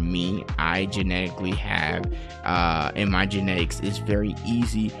that for me, I genetically have in my genetics, it's very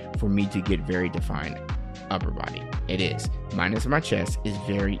easy for me to get very defined upper body. It is, minus my chest, is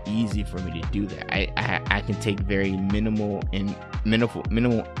very easy for me to do that. I can take very minimal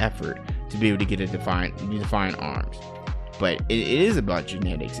effort to be able to get defined arms. But it is about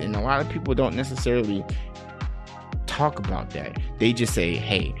genetics, and a lot of people don't necessarily talk about that. They just say,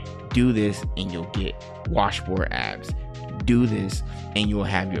 hey, do this and you'll get washboard abs. Do this and you'll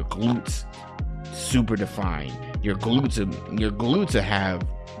have your glutes super defined. Your glutes will have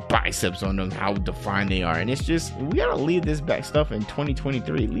biceps on them, how defined they are. And it's just, we gotta leave this back stuff in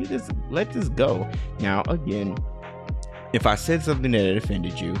 2023. Let this go. Now, again, if I said something that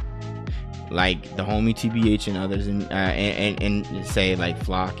offended you, like the homie TBH and others, and say like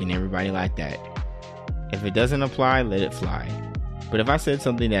Flock and everybody like that, if it doesn't apply, let it fly. But if I said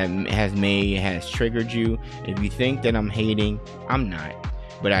something that has triggered you, if you think that I'm hating, I'm not.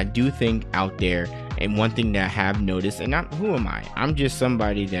 But I do think out there, and one thing that I have noticed, and who am I? I'm just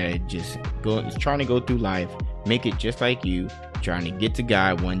somebody that is trying to go through life, make it just like you, trying to get to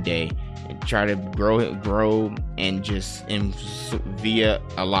God one day, and try to grow and via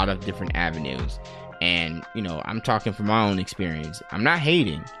a lot of different avenues. And I'm talking from my own experience. I'm not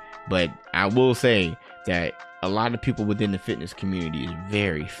hating, but I will say that a lot of people within the fitness community is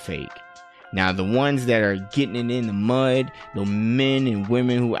very fake. Now, the ones that are getting it in the mud, the men and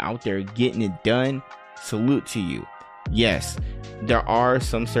women who are out there getting it done, salute to you. Yes, there are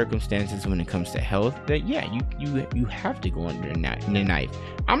some circumstances when it comes to health that you have to go under the knife.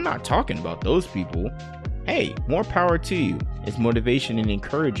 I'm not talking about those people. Hey, more power to you. It's motivation and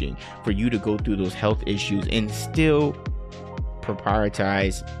encouraging for you to go through those health issues and still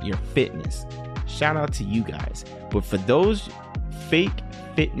prioritize your fitness. Shout out to you guys. But for those fake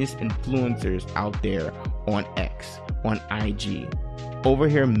fitness influencers out there on X, on IG, over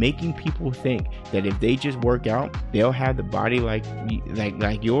here making people think that if they just work out, they'll have the body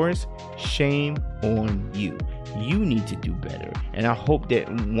like yours, shame on you. You need to do better. And I hope that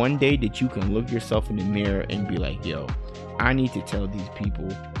one day that you can look yourself in the mirror and be like, yo, I need to tell these people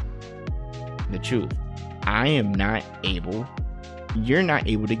the truth. You're not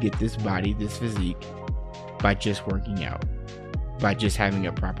able to get this body, this physique, by just working out, by just having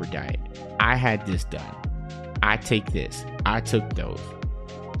a proper diet. I had this done. I take this. I took those.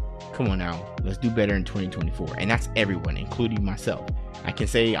 Come on now. Let's do better in 2024. And that's everyone, including myself. I can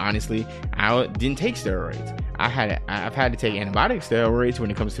say honestly, I didn't take steroids. I've had to take antibiotic steroids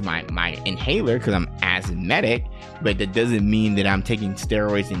when it comes to my inhaler because I'm asthmatic, but that doesn't mean that I'm taking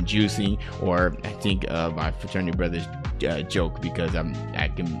steroids and juicing, or I think my fraternity brothers joke because I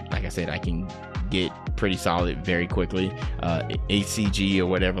can get pretty solid very quickly, HCG or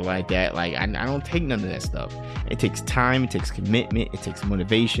whatever like that. Like I don't take none of that stuff. It takes time, it takes commitment, it takes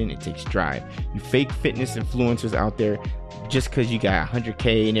motivation, it takes drive. You fake fitness influencers out there, just because you got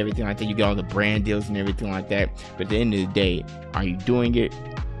 100K and everything like that, you got all the brand deals and everything like that, but at the end of the day, are you doing it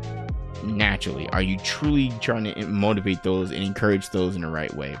naturally? Are you truly trying to motivate those and encourage those in the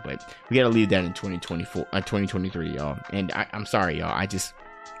right way? But we got to leave that in 2023, y'all. And I'm sorry, y'all. I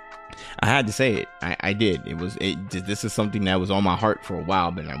had to say it. I did. This is something that was on my heart for a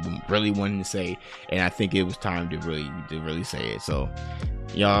while, but I really wanted to say, and I think it was time to really say it. So,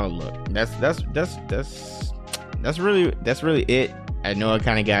 y'all, look, that's really it. I know I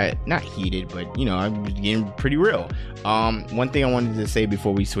kind of got not heated, but I was getting pretty real. One thing I wanted to say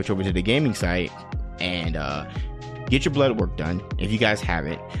before we switch over to the gaming site, and get your blood work done if you guys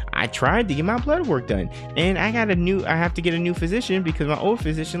haven't. I tried to get my blood work done, and I have to get a new physician because my old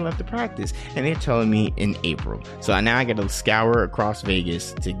physician left the practice, and they're telling me in April. So now I got to scour across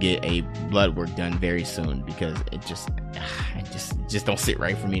Vegas to get a blood work done very soon because it just don't sit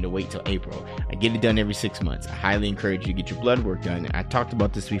right for me to wait till April. I get it done every 6 months. I highly encourage you to get your blood work done. I talked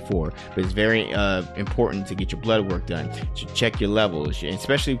about this before, but it's very important to get your blood work done, to check your levels,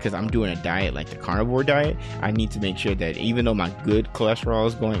 especially because I'm doing a diet like the carnivore diet. I need to make sure that even though my good cholesterol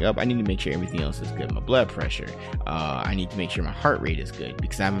is going up, I need to make sure everything else is good. My blood pressure, I need to make sure my heart rate is good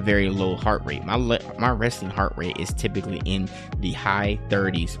because I have a very low heart rate. My resting heart rate is typically in the high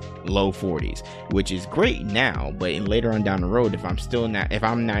 30s, low 40s, which is great now, but later on down the road, if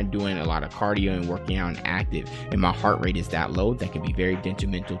I'm not doing a lot of cardio and working out and active, and my heart rate is that low, that can be very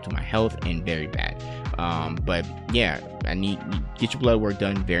detrimental to my health and very bad. But yeah, get your blood work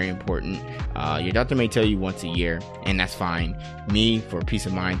done. Very important. Your doctor may tell you once a year, and that's fine. Me, for peace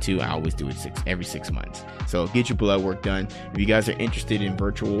of mind too, I always do it every 6 months. So get your blood work done. If you guys are interested in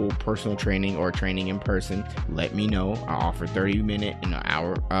virtual personal training or training in person, let me know. I offer 30-minute and an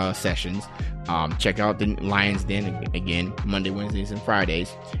hour sessions. Check out the Lions Den again, Monday, Wednesdays, and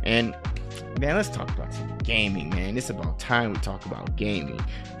Fridays. And man, let's talk about some gaming, man. It's about time we talk about gaming.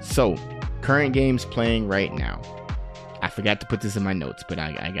 So, current games playing right now. I forgot to put this in my notes, but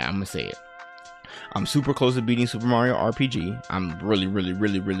I'm gonna say it. I'm super close to beating Super Mario RPG. I'm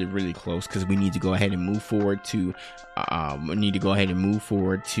really close because we need to go ahead and move forward to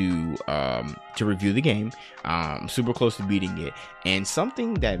review the game. I'm super close to beating it, and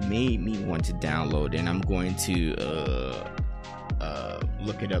something that made me want to download, and I'm going to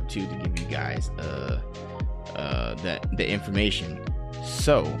look it up too to give you guys the information.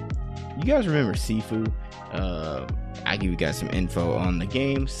 So, you guys remember Sifu? I give you guys some info on the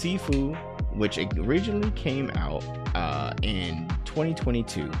game Sifu, which originally came out in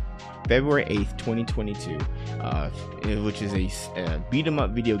 2022, February 8th, 2022, which is a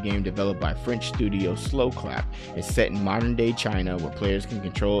beat-em-up video game developed by French studio Slow Clap. It's set in modern-day China, where players can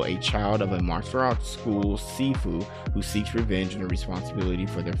control a child of a martial arts school, Sifu, who seeks revenge and responsibility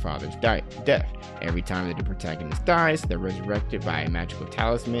for their father's death. Every time that the protagonist dies, they're resurrected by a magical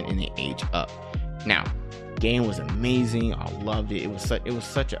talisman and they age up. Now, game was amazing. I loved it. It was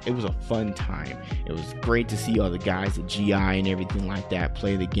a fun time. It was great to see all the guys at GI and everything like that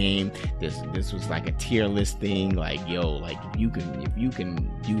play the game. This was like a tier list thing. Like, yo, like if you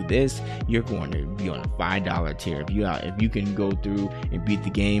can do this, you're going to be on a $5 tier. If you can go through and beat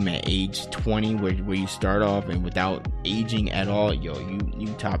the game at age 20, where you start off and without aging at all, yo, you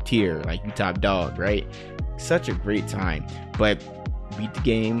top tier, like you top dog, right? such a great time. But beat the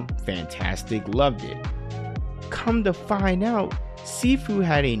game, fantastic, loved it. Come to find out, Sifu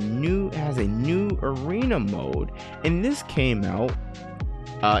has a new arena mode, and this came out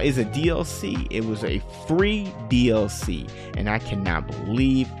is a DLC. It was a free DLC, and I cannot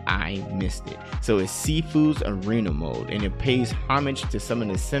believe I missed it. So it's Sifu's Arena Mode, and it pays homage to some of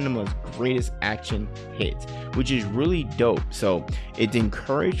the cinema's greatest action hits, which is really dope. So it's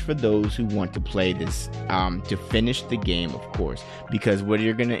encouraged for those who want to play this to finish the game, of course, because what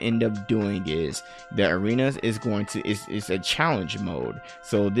you're gonna end up doing is the arenas is a challenge mode.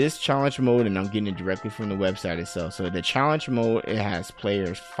 So this challenge mode, and I'm getting it directly from the website itself. So the challenge mode, it has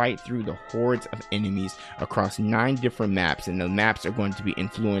players fight through the hordes of enemies across 9 different maps, and the maps are going to be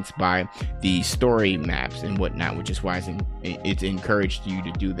influenced by the story maps and whatnot, which is why it's encouraged you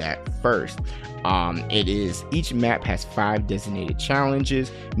to do that first. Each map has 5 designated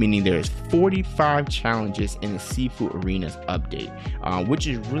challenges, meaning there's 45 challenges in the Sifu Arenas update, which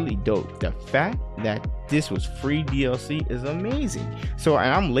is really dope. The fact that this was free DLC is amazing. So,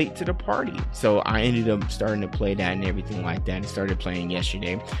 and I'm late to the party, so I ended up starting to play that and everything like that, and started playing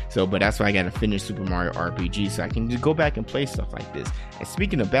yesterday. So, but that's why I gotta finish Super Mario RPG so I can just go back and play stuff like this. And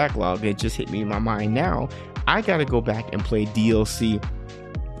speaking of backlog, it just hit me in my mind now, I gotta go back and play DLC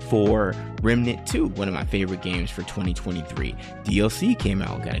for Remnant 2, one of my favorite games for 2023. DLC came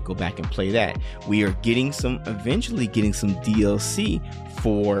out, gotta go back and play that. We are eventually getting some DLC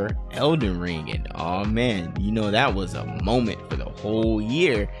for Elden Ring, and oh man, that was a moment for the whole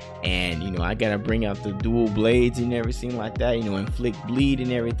year. And I gotta bring out the dual blades and everything like that, inflict bleed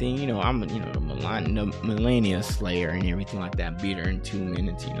and everything. I'm the Millennia Slayer and everything like that. Beat her in 2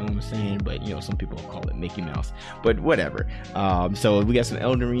 minutes, you know what I'm saying? But some people call it Mickey Mouse, but whatever. So we got some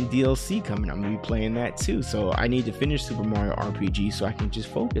Elden Ring DLC coming. I'm gonna be playing that too. So I need to finish Super Mario RPG so I can just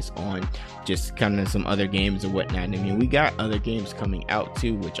focus on just kind of some other games and whatnot. I mean, we got other games coming out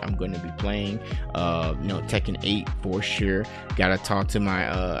too, which I'm going to be playing. Tekken 8 for sure. Gotta talk to my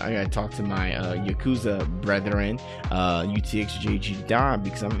Yakuza brethren, UTXJG Don,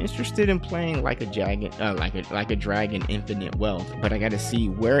 because I'm interested in playing like a Dragon Infinite Wealth. But I gotta see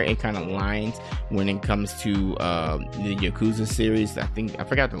where it kind of lines when it comes to the Yakuza series. I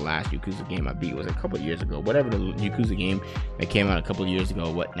forgot the last Yakuza game I beat was a couple years ago. Whatever the Yakuza game that came out a couple years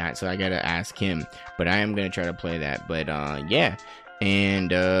ago, whatnot. So I gotta ask him. But I am gonna try to play that. But yeah. And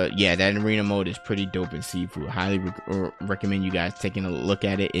that arena mode is pretty dope in Sifu. Highly recommend you guys taking a look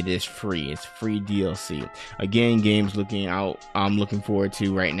at it. It is free. It's free DLC. Again, games I'm looking forward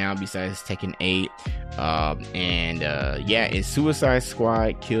to right now besides Tekken 8. It's Suicide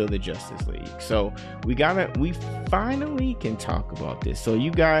Squad Kill the Justice League. So we finally can talk about this. So you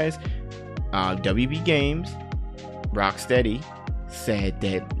guys, WB Games, Rocksteady said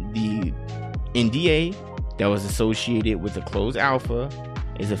that the NDA that was associated with the closed alpha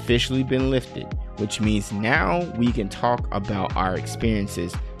is officially been lifted, which means now we can talk about our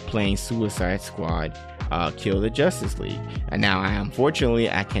experiences playing Suicide Squad Kill the Justice League. And now unfortunately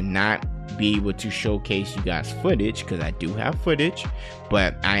I cannot be able to showcase you guys footage, because I do have footage,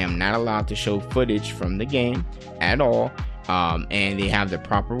 but I am not allowed to show footage from the game at all. And they have the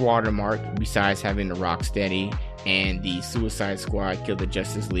proper watermark besides having the Rocksteady and the Suicide Squad Kill the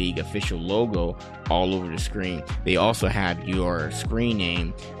Justice League official logo all over the screen. They also have your screen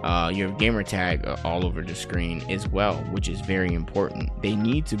name, your gamer tag all over the screen as well, which is very important. They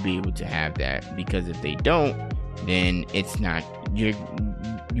need to be able to have that, because if they don't, then it's not, if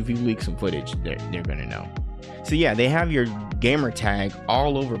you leak some footage, they're gonna know. So yeah, they have your gamer tag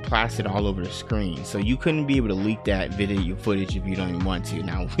plastered all over the screen, so you couldn't be able to leak that video footage if you don't even want to.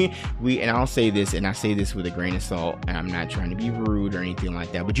 Now and I'll say this, and I say this with a grain of salt, and I'm not trying to be rude or anything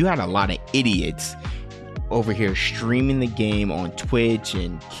like that, but you had a lot of idiots over here streaming the game on Twitch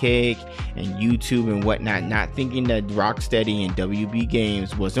and Kick and YouTube and whatnot, not thinking that Rocksteady and WB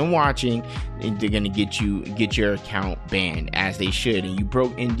Games wasn't watching, and they're gonna get your account banned, as they should. And you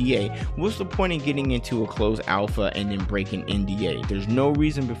broke NDA. What's the point in getting into a closed alpha and then breaking NDA? There's no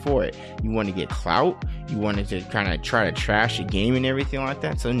reason before it. You want to get clout, you wanted to kind of try to trash the game and everything like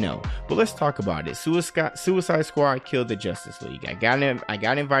that, so no. But let's talk about it. Suicide Squad Kill the Justice League. I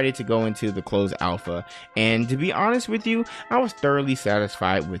got invited to go into the closed alpha, and to be honest with you, I was thoroughly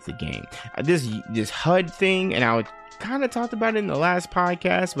satisfied with the game. This HUD thing, and I kind of talked about it in the last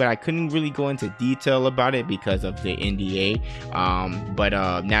podcast, but I couldn't really go into detail about it because of the NDA. But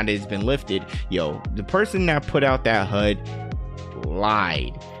now that it's been lifted, the person that put out that HUD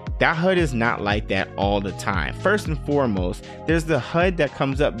lied. That HUD is not like that all the time. First and foremost, there's the HUD that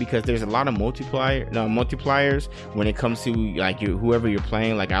comes up because there's a lot of multipliers when it comes to like whoever you're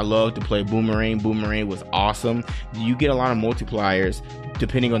playing. Like, I love to play Boomerang. Boomerang was awesome. You get a lot of multipliers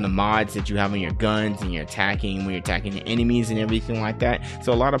depending on the mods that you have on your guns and you're attacking, when you're attacking the enemies and everything like that.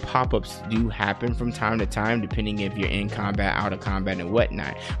 So a lot of pop-ups do happen from time to time, depending if you're in combat, out of combat, and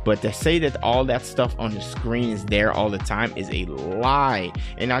whatnot. But to say that all that stuff on the screen is there all the time is a lie.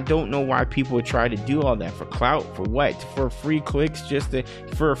 And I don't know why people try to do all that. For clout? For what? For free clicks?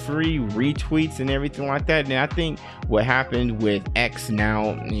 For free retweets and everything like that? And I think what happened with X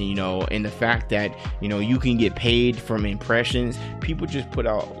now, you know, and the fact that, you know, you can get paid from impressions, people just put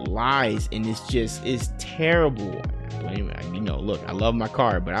out lies, and it's terrible. I blame, you know, look, I love my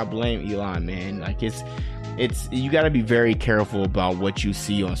car, but I blame Elon, man. Like, it's you got to be very careful about what you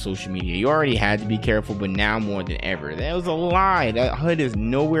see on social media. You already had to be careful, but now more than ever. That was a lie. That HUD is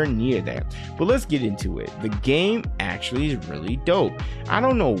nowhere near that. But let's get into it. The game actually is really dope. I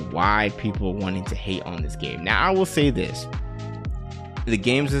don't know why people are wanting to hate on this game. Now, I will say this. The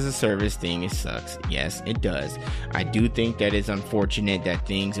games as a service thing, it sucks. Yes, it does. I do think that it's unfortunate that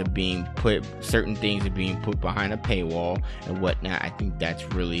certain things are being put behind a paywall and whatnot. I think that's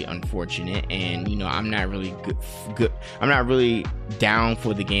really unfortunate, and you know, I'm not really I'm not really down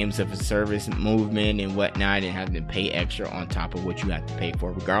for the games of a service movement and whatnot, and having to pay extra on top of what you have to pay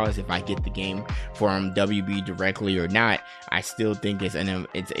for, regardless if I get the game from WB directly or not. I still think it's an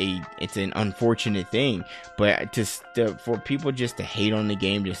unfortunate thing, but for people just to hate on the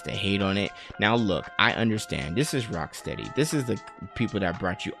game, just to hate on it. Now look, I understand this is Rocksteady. This is the people that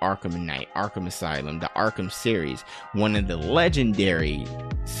brought you Arkham Knight, Arkham Asylum, the Arkham series, one of the legendary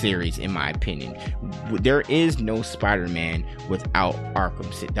series in my opinion. There is no Spider-Man without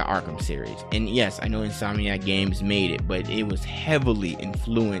the Arkham series. And yes, I know Insomniac Games made it, but it was heavily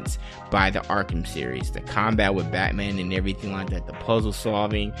influenced by the Arkham series. The combat with Batman and everything like that, the puzzle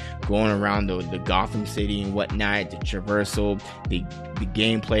solving, going around the Gotham City and whatnot, the traversal, the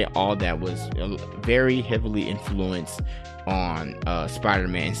gameplay, all that was very heavily influenced on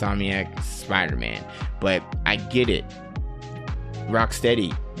Spider-Man, Insomniac Spider-Man. But I get it.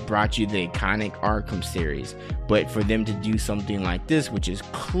 Rocksteady brought you the iconic Arkham series, but for them to do something like this, which is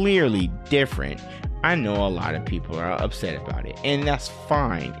clearly different, I know a lot of people are upset about it, and that's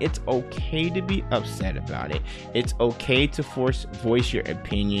fine. It's okay to be upset about it. It's okay to voice your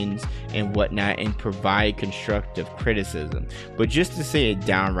opinions and whatnot and provide constructive criticism. But just to say it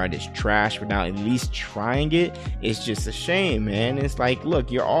downright is trash without at least trying it, it's just a shame, man. It's like,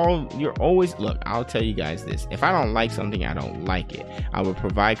 look, you're always, look, I'll tell you guys this. If I don't like something, I don't like it. I will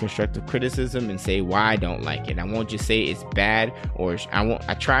provide constructive criticism and say why I don't like it. I won't just say it's bad, or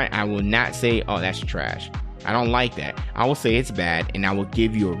I will not say, oh, that's trash. I don't like that. I will say it's bad, and I will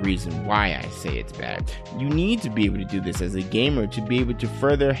give you a reason why I say it's bad. You need to be able to do this as a gamer to be able to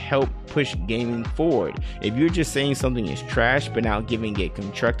further help push gaming forward. If you're just saying something is trash but not giving it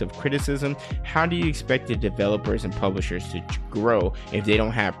constructive criticism, how do you expect the developers and publishers to grow if they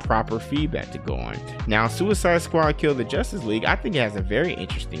don't have proper feedback to go on? Now, Suicide Squad Kill the Justice League, I think it has a very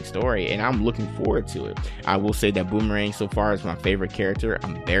interesting story, and I'm looking forward to it. I will say that Boomerang so far is my favorite character.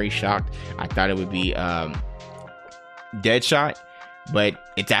 I'm very shocked. I thought it would be Deadshot,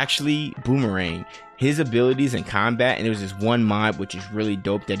 but it's actually Boomerang. His abilities in combat, and there's this one mod which is really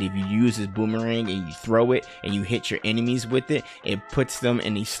dope, that if you use his boomerang and you throw it and you hit your enemies with it, it puts them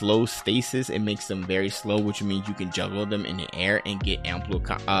in a slow stasis. It makes them very slow, which means you can juggle them in the air and get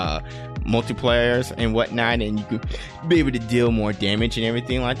multipliers and whatnot, and you can be able to deal more damage and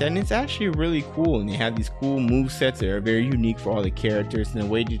everything like that. And it's actually really cool, and they have these cool move sets that are very unique for all the characters, and the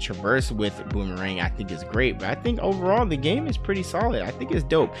way to traverse with Boomerang I think is great. But I think overall the game is pretty solid. I think it's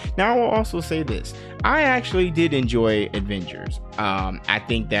dope. Now I will also say this, I actually did enjoy Avengers. I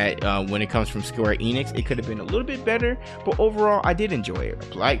think that when it comes from Square Enix, it could have been a little bit better, but overall I did enjoy it.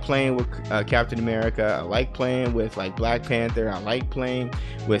 I like playing with Captain America. I like playing with like Black Panther. I like playing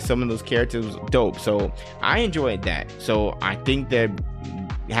with some of those characters. It was dope, so I enjoyed that. So I think that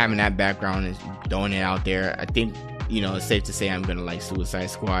having that background is throwing it out there, I think, you know, it's safe to say I'm gonna like Suicide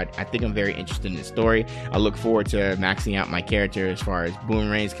Squad. I think I'm very interested in the story. I look forward to maxing out my character as far as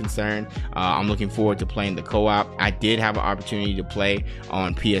Boomerang is concerned. I'm looking forward to playing the co-op. I did have an opportunity to play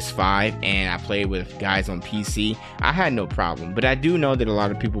on PS5, and I played with guys on PC. I had no problem, but I do know that a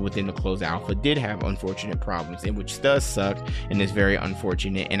lot of people within the closed alpha did have unfortunate problems, and which does suck and is very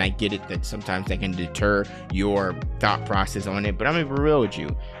unfortunate. And I get it that sometimes that can deter your thought process on it, but I'm gonna be real with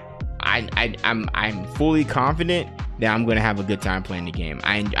you. I'm fully confident then I'm going to have a good time playing the game.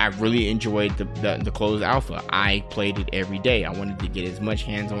 I really enjoyed the closed alpha. I played it every day. I wanted to get as much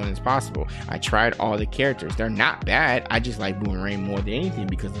hands-on as possible. I tried all the characters. They're not bad. I just like Boomerang more than anything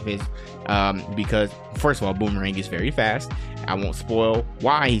because of his because first of all, Boomerang is very fast. I won't spoil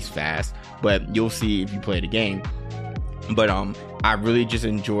why he's fast, but you'll see if you play the game. But I really just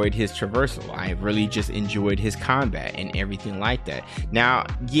enjoyed his traversal. I really just enjoyed his combat and everything like that. Now,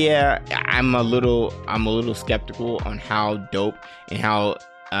 yeah, I'm a little skeptical on how dope and how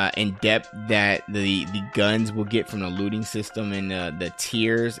in depth that the guns will get from the looting system and the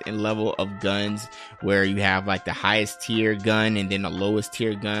tiers and level of guns, where you have like the highest tier gun and then the lowest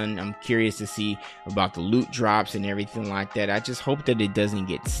tier gun. I'm curious to see about the loot drops and everything like that. I just hope that it doesn't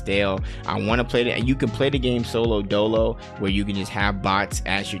get stale. I want to play it. You can play the game solo dolo, where you can just have bots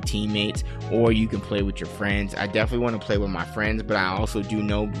as your teammates, or you can play with your friends. I definitely want to play with my friends, but I also do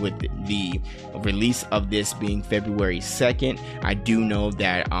know with the release of this being February 2nd, I do know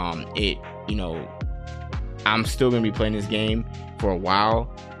that I'm still gonna be playing this game for a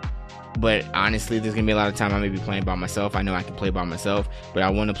while, but honestly, there's gonna be a lot of time I may be playing by myself. I know I can play by myself, but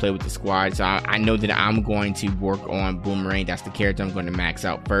I want to play with the squad, so I know that I'm going to work on Boomerang. That's the character I'm going to max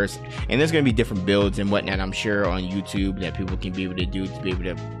out first, and there's going to be different builds and whatnot, I'm sure, on YouTube that people can be able to do to be able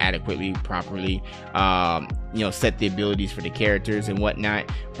to adequately, properly set the abilities for the characters and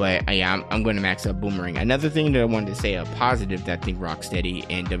whatnot. But yeah, I'm going to max out Boomerang. Another thing that I wanted to say, a positive that I think Rocksteady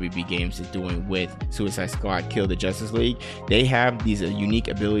and WB Games is doing with Suicide Squad Kill the Justice League, they have these unique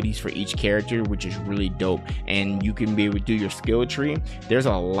abilities for each character, which is really dope, and you can be able to do your skill tree. There's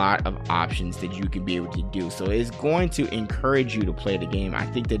a lot of options that you can be able to do, so it's going to encourage you to play the game. I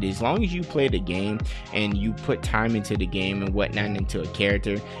think that as long as you play the game and you put time into the game and whatnot into a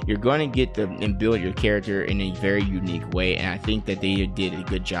character, you're going to get and build your character in a very unique way, and I think that they did a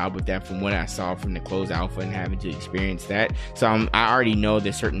good job with that from what I saw from the closed alpha and having to experience that. So I already know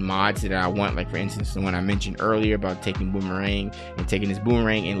there's certain mods that I want, like for instance the one I mentioned earlier about taking Boomerang and taking this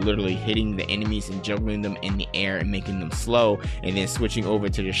Boomerang and literally hitting the enemies and juggling them in the air and making them slow, and then switching over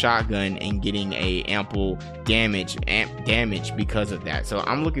to the shotgun and getting a amp damage because of that. So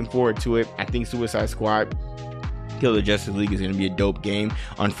I'm looking forward to it. I think Suicide Squad Kill the Justice League is going to be a dope game.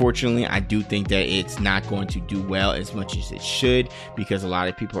 Unfortunately, I do think that it's not going to do well as much as it should, because a lot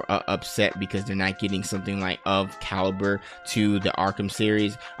of people are upset because they're not getting something like of caliber to the Arkham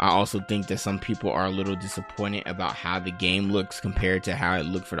series. I also think that some people are a little disappointed about how the game looks compared to how it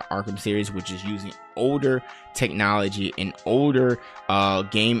looked for the Arkham series, which is using older technology and older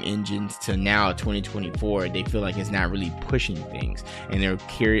game engines to now 2024. They feel like it's not really pushing things, and they're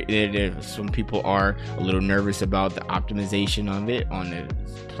curious. Some people are a little nervous about the optimization of it on the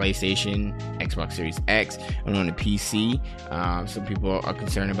PlayStation, Xbox Series X, and on the PC. Some people are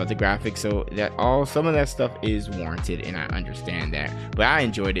concerned about the graphics, so some of that stuff is warranted, and I understand that. But I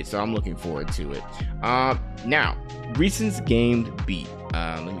enjoyed it, so I'm looking forward to it. Now, recent games beat.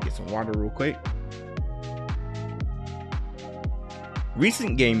 Let me get some water real quick.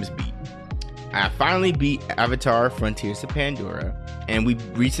 Recent games beat. I finally beat Avatar: Frontiers of Pandora, and we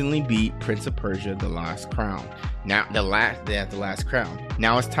recently beat Prince of Persia: The Last Crown. Now the last crown.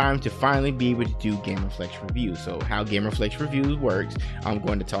 Now it's time to finally be able to do GamerFlex reviews. So how GamerFlex reviews works, I'm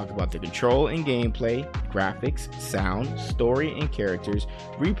going to talk about the control and gameplay, graphics, sound, story and characters,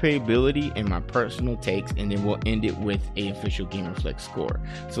 replayability, and my personal takes, and then we'll end it with a official GamerFlex score.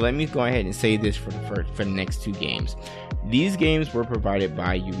 So let me go ahead and say this for the next two games. These games were provided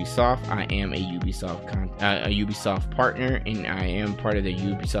by Ubisoft. I am a Ubisoft partner, and I am part of the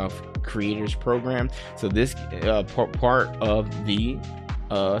Ubisoft Creators Program. So this part of the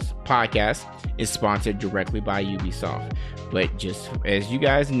podcast is sponsored directly by Ubisoft. But just as you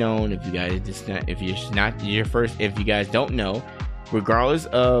guys know, and if you guys don't know, regardless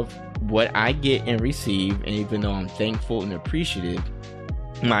of what I get and receive, and even though I'm thankful and appreciative,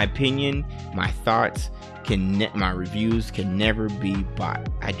 my opinion, my thoughts, my reviews can never be bought.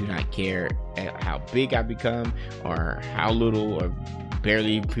 I do not care how big I become or how little or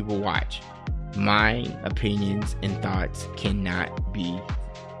barely people watch. My opinions and thoughts cannot be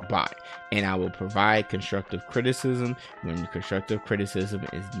bought, and I will provide constructive criticism when constructive criticism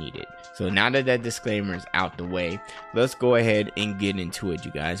is needed. So now that disclaimer is out the way, let's go ahead and get into it,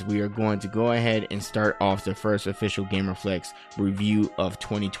 you guys. We are going to go ahead and start off the first official GamerFlex review of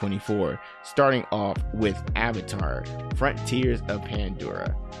 2024, starting off with Avatar: Frontiers of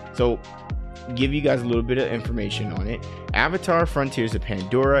Pandora. So give you guys a little bit of information on it. Avatar Frontiers of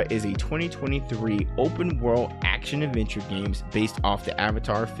Pandora is a 2023 open world action adventure games based off the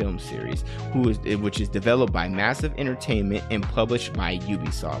Avatar film series, which is developed by Massive Entertainment and published by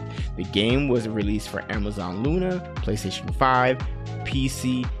Ubisoft. The game was released for Amazon Luna, PlayStation 5,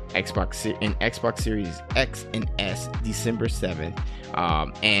 PC, Xbox Series X and S December 7th.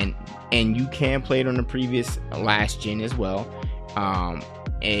 And you can play it on the previous last gen as well.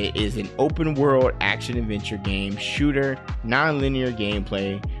 It is an open world action adventure game, shooter, non-linear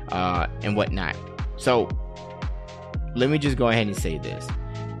gameplay, and whatnot. So let me just go ahead and say this.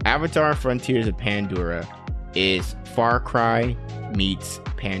 Avatar Frontiers of Pandora is Far Cry meets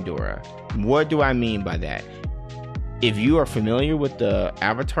Pandora. What do I mean by that? If you are familiar with the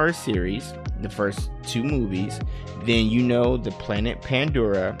Avatar series, the first 2 movies, then you know the planet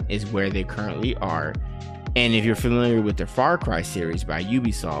Pandora is where they currently are. And if you're familiar with the Far Cry series by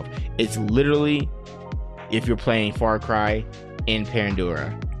Ubisoft, it's literally, if you're playing Far Cry in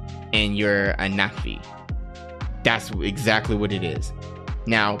Pandora and you're a Na'vi, that's exactly what it is.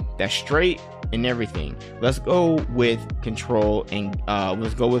 Now, that's straight and everything. Let's go with control and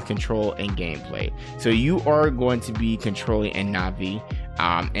gameplay. So you are going to be controlling a Na'vi,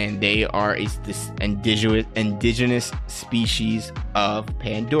 and they are this indigenous species of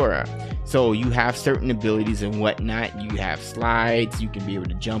Pandora. So you have certain abilities and whatnot. You have slides. You can be able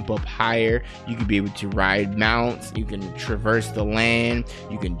to jump up higher. You can be able to ride mounts. You can traverse the land.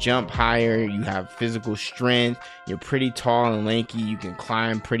 You can jump higher. You have physical strength. You're pretty tall and lanky. You can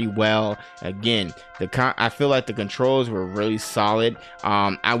climb pretty well. Again, I feel like the controls were really solid.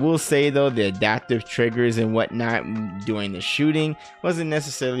 I will say though, the adaptive triggers and whatnot during the shooting wasn't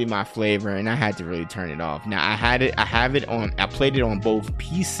necessarily my flavor, and I had to really turn it off. Now I played it on both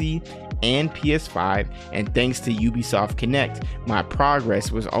PC and PS5, and thanks to Ubisoft Connect, my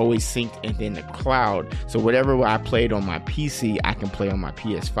progress was always synced in the cloud. So whatever I played on my PC, I can play on my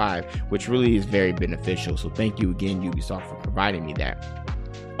PS5, which really is very beneficial. So thank you again, Ubisoft, for providing me that.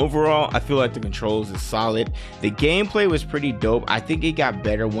 Overall, I feel like the controls is solid. The gameplay was pretty dope. I think it got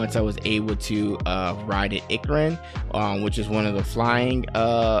better once I was able to ride an Ikran, which is one of the flying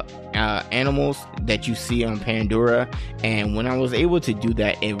animals that you see on Pandora. And when I was able to do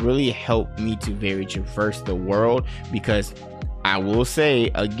that, it really helped me to traverse the world, because I will say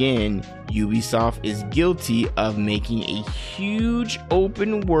again, Ubisoft is guilty of making a huge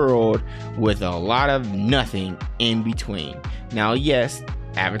open world with a lot of nothing in between. Now, yes,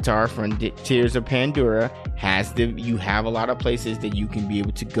 Avatar Frontiers of Pandora you have a lot of places that you can be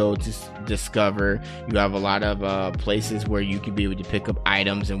able to go to discover. You have a lot of places where you can be able to pick up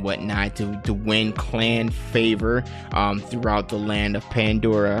items and whatnot to win clan favor throughout the land of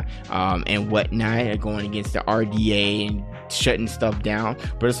Pandora and whatnot, going against the RDA and shutting stuff down.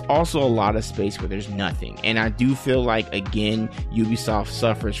 But it's also a lot of space where there's nothing, and I do feel like, again, Ubisoft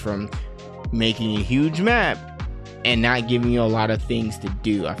suffers from making a huge map and not giving you a lot of things to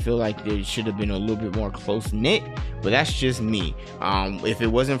do. I feel like there should have been a little bit more close knit, but that's just me. If it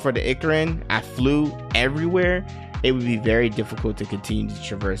wasn't for the Ikran, I flew everywhere. It would be very difficult to continue to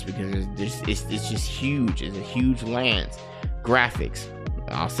traverse, because it's just huge. It's a huge land. Graphics,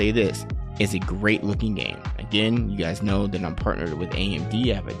 I'll say this, it's a great looking game. Again, you guys know that I'm partnered with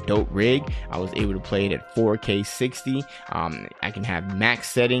AMD. I have a dope rig. I was able to play it at 4K 60. I can have max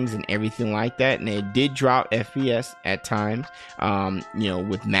settings and everything like that, and it did drop FPS at times,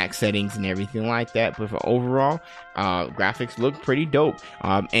 with max settings and everything like that. But for overall, graphics look pretty dope,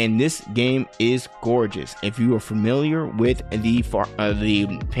 and this game is gorgeous. If you are familiar with the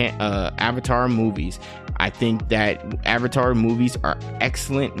Avatar movies, I think that Avatar movies are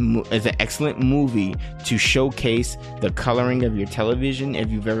excellent. Is an excellent movie to showcase the coloring of your television. If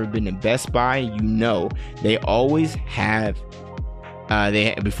you've ever been to Best Buy, you know they always have.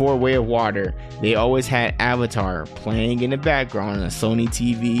 Before Way of Water, they always had Avatar playing in the background on Sony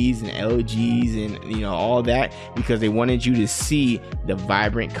TVs and LGs and all that, because they wanted you to see the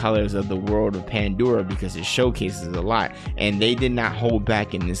vibrant colors of the world of Pandora, because it showcases a lot. And they did not hold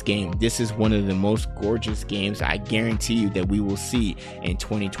back in this game. This is one of the most gorgeous games I guarantee you that we will see in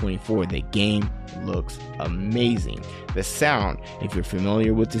 2024. The game looks amazing. The sound, if you're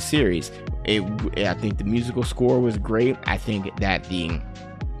familiar with the series, I think the musical score was great. I think that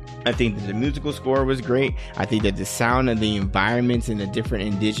I think that the musical score was great. I think that the sound of the environments and the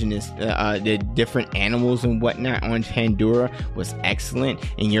different the different animals and whatnot on Pandora was excellent.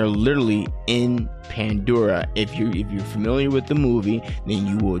 And you're literally in Pandora. If you're familiar with the movie, then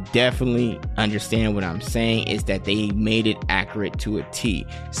you will definitely understand what I'm saying, is that they made it accurate to a T.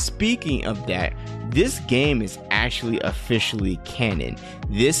 Speaking of that, this game is actually officially canon.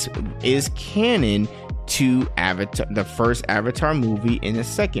 This is canon to Avatar, the first Avatar movie and the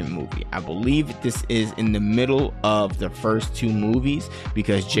second movie. I believe this is in the middle of the first two movies,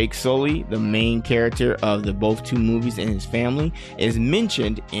 because Jake Sully, the main character of the both two movies, and his family is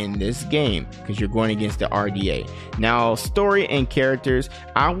mentioned in this game, because you're going against the RDA. Now, story and characters,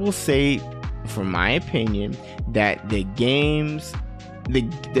 I will say, from my opinion, that the games,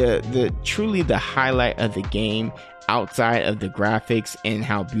 the truly the highlight of the game, outside of the graphics and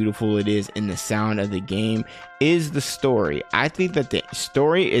how beautiful it is and the sound of the game, is the story. I think that the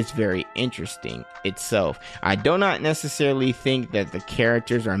story is very interesting itself. I do not necessarily think that the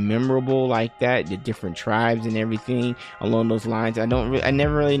characters are memorable like that, the different tribes and everything along those lines. I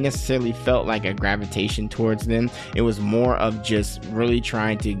never really necessarily felt like a gravitation towards them. It was more of just really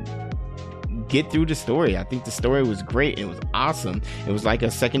trying to get through the story. I think the story was great. It was awesome. It was like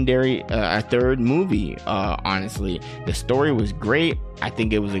a third movie. Honestly, the story was great. I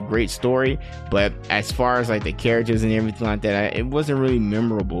think it was a great story, but as far as like the characters and everything like that, it wasn't really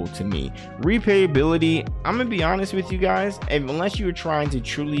memorable to me. Replayability, I'm gonna be honest with you guys, unless you were trying to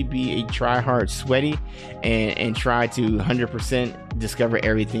truly be a try-hard sweaty and try to 100% discover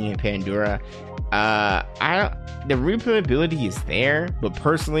everything in Pandora, the replayability is there, but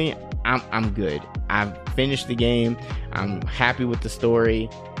personally, I'm good. I've finished the game. I'm happy with the story.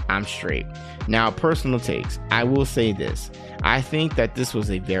 I'm straight. Now, personal takes. I will say this. I think that this was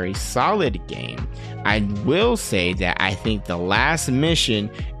a very solid game. I will say that I think the last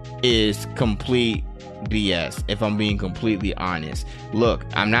mission is complete BS, if I'm being completely honest. Look,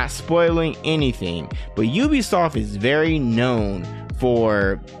 I'm not spoiling anything, but Ubisoft is very known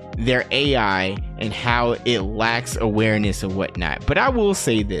for their AI and how it lacks awareness and whatnot. But I will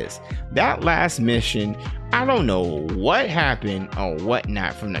say this, that last mission, I don't know what happened or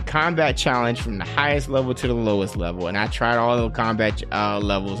whatnot, from the combat challenge from the highest level to the lowest level, and I tried all the combat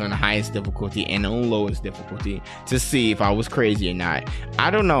levels on the highest difficulty and on lowest difficulty to see if I was crazy or not.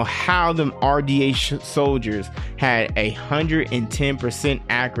 I don't know how the RDA soldiers had 110%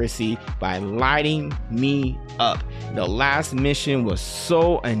 accuracy by lighting me up. The last mission was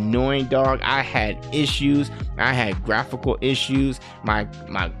so annoying, dog. I had issues. I had graphical issues. My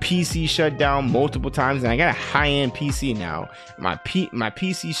PC shut down multiple times, and I got a high-end PC now. My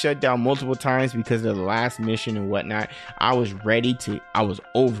PC shut down multiple times because of the last mission and whatnot. I was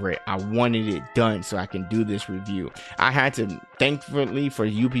over it. I wanted it done so I can do this review. I had to, thankfully for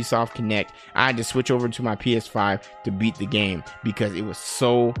Ubisoft Connect, I had to switch over to my PS5 to beat the game because it was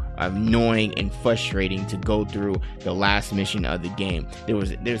so annoying and frustrating to go through the last mission of the game.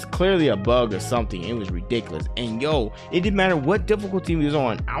 There's clearly a bug or something. It was ridiculous. And yo, it didn't matter what difficulty we was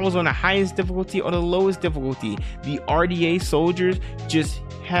on. I was on the highest difficulty or the lowest difficulty. The RDA soldiers just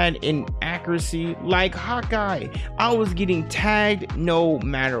had an accuracy like Hawkeye. I was getting tagged no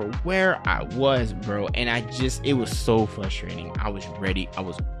matter where I was, bro. And it was so frustrating. I was ready. I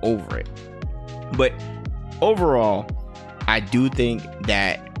was over it. But overall, I do think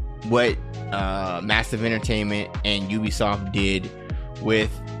that what Massive Entertainment and Ubisoft did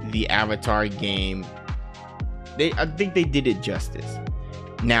with the Avatar game, I think they did it justice.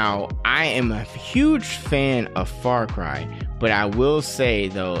 Now, I am a huge fan of Far Cry, but I will say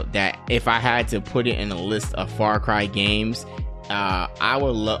though that if I had to put it in a list of Far Cry games, I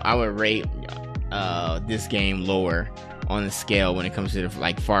would rate this game lower on the scale when it comes to the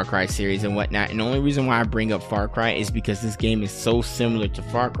like Far Cry series and whatnot. And the only reason why I bring up Far Cry is because this game is so similar to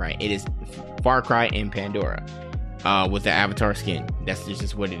Far Cry. It is Far Cry in Pandora with the Avatar skin. That's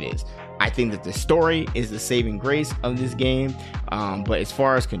just what it is. I think that the story is the saving grace of this game, but as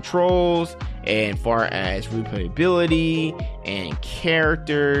far as controls and far as replayability and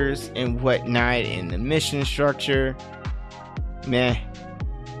characters and whatnot and the mission structure, meh.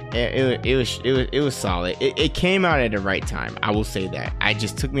 It was solid. It came out at the right time. I will say that. It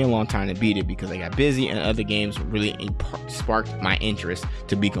just took me a long time to beat it because I got busy and other games really sparked my interest,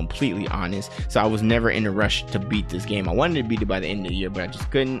 to be completely honest. So I was never in a rush to beat this game. I wanted to beat it by the end of the year, but I just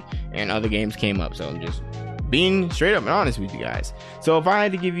couldn't, and other games came up. So I'm just being straight up and honest with you guys. So if I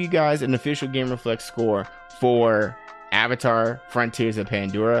had to give you guys an official Game Reflex score for Avatar Frontiers of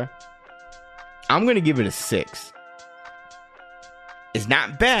Pandora, I'm going to give it a 6. It's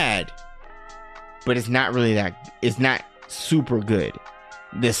not bad, but it's not really it's not super good.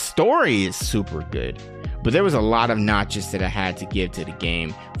 The story is super good, but there was a lot of notches that I had to give to the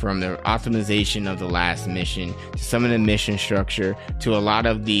game, from the optimization of the last mission to some of the mission structure to a lot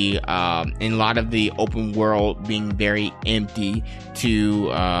of the open world being very empty to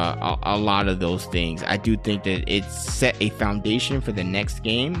a lot of those things. I do think that it set a foundation for the next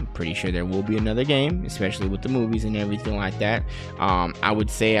game. Pretty sure there will be another game, especially with the movies and everything like that. I would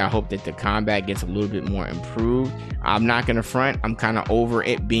say I hope that the combat gets a little bit more improved. I'm not gonna front, I'm kind of over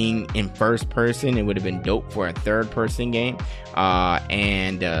it being in first person. It would have been dope for a third person game. I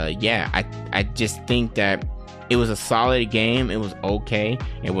just think that it was a solid game. It was okay.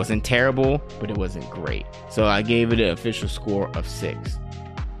 It wasn't terrible, but it wasn't great. So I gave it an official score of 6.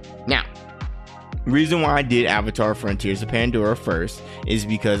 Now, reason why I did Avatar Frontiers of Pandora first is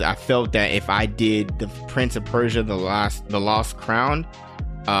because I felt that if I did the Prince of Persia the Lost Crown,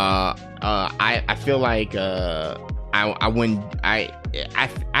 I feel like I wouldn't. I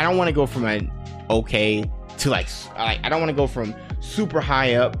don't want to go from an okay to like I don't want to go from super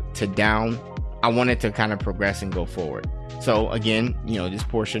high up to down. I wanted to kind of progress and go forward. So again, this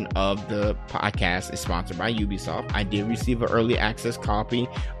portion of the podcast is sponsored by Ubisoft. I did receive an early access copy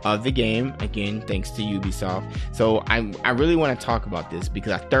of the game, again thanks to Ubisoft. So I really want to talk about this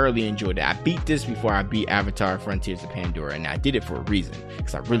because I thoroughly enjoyed it. I beat this before I beat Avatar Frontiers of Pandora, and I did it for a reason,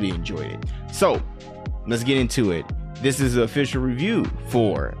 because I really enjoyed it. So let's get into it. This is the official review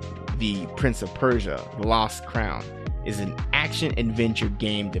for the Prince of Persia: The Lost Crown. Is an action-adventure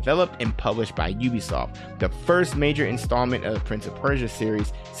game developed and published by Ubisoft, the first major installment of the Prince of Persia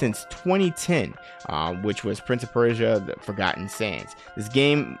series since 2010, which was Prince of Persia: The Forgotten Sands. This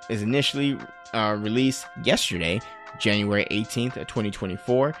game is initially released yesterday, January 18th of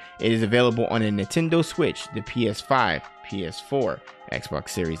 2024. It is available on a Nintendo Switch, the PS5, PS4, Xbox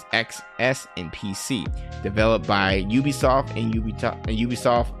Series X, S, and PC. Developed by Ubisoft and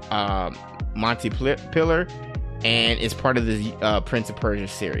Ubisoft Montpellier, and is part of the Prince of Persia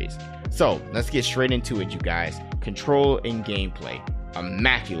series. So let's get straight into it, you guys. Control and gameplay,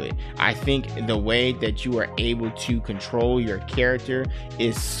 immaculate. I think the way that you are able to control your character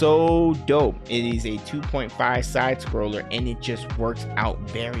is so dope. It is a 2.5 side scroller, and it just works out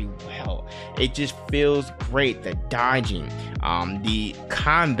very well. It just feels great. The dodging, the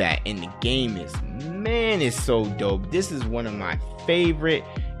combat in the game is so dope. This is one of my favorite.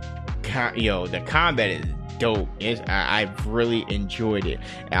 The combat is dope. I've really enjoyed it.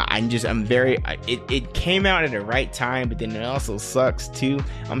 It came out at the right time, but then it also sucks too.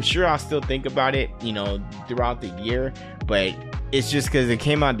 I'm sure I'll still think about it, throughout the year, but it's just because it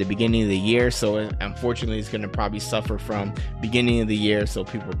came out at the beginning of the year, so unfortunately it's going to probably suffer from beginning of the year, so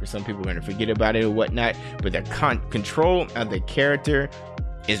some people are going to forget about it or whatnot. But the control of the character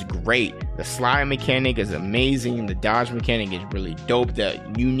is great. The slide mechanic is amazing. The dodge mechanic is really dope. The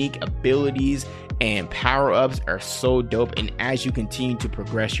unique abilities and power-ups are so dope, and as you continue to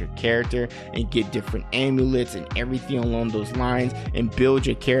progress your character and get different amulets and everything along those lines, and build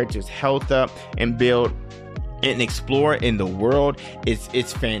your character's health up and build and explore in the world,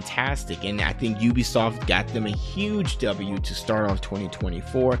 it's fantastic. And I think Ubisoft got them a huge W to start off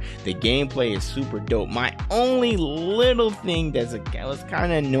 2024. The gameplay is super dope. My only little thing was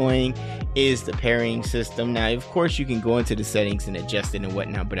kind of annoying is the parrying system. Now, of course, you can go into the settings and adjust it and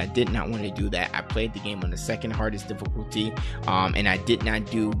whatnot, but I did not want to do that. I played the game on the second hardest difficulty, and I did not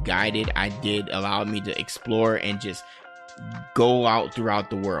do guided. I did allow me to explore and just go out throughout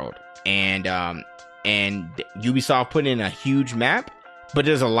the world. And Ubisoft put in a huge map, but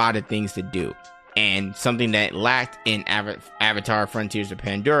there's a lot of things to do. And something that lacked in Avatar Frontiers of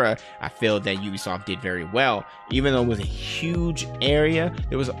Pandora, I feel that Ubisoft did very well. Even though it was a huge area,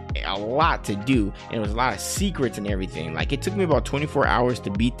 there was a lot to do, and there was a lot of secrets and everything. Like, it took me about 24 hours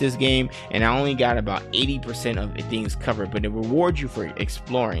to beat this game, and I only got about 80% of things covered, but it rewards you for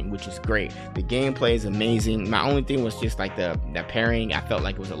exploring, which is great. The gameplay is amazing. My only thing was just like the parrying. I felt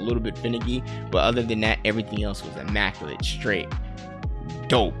like it was a little bit finicky, but other than that, everything else was immaculate, straight,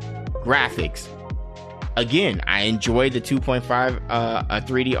 dope. Graphics. Again, I enjoyed the 2.5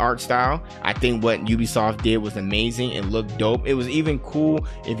 3D art style. I think what Ubisoft did was amazing. It looked dope. It was even cool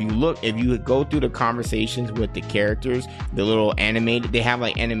if you go through the conversations with the characters, the little animated, they have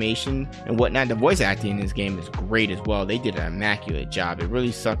like animation and whatnot. The voice acting in this game is great as well. They did an immaculate job. It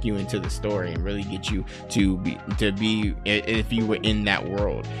really sucked you into the story and really get you to be if you were in that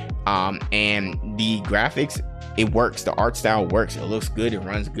world. And the graphics, it works. The art style works. It looks good. It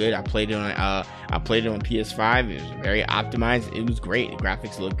runs good. I played it on PS5. It was very optimized. It was great. The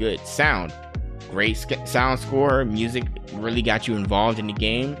graphics look good. Sound, great sound score, music really got you involved in the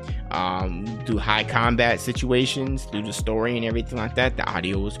game. Through high combat situations, through the story and everything like that, the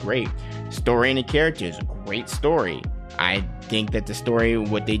audio was great. Story and the characters, great story. I think that the story,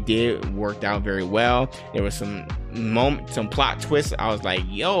 what they did, worked out very well. There was some plot twists. I was like,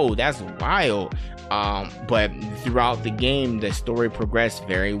 yo, that's wild. But throughout the game, the story progressed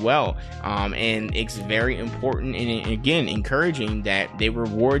very well. And it's very important and, again, encouraging that they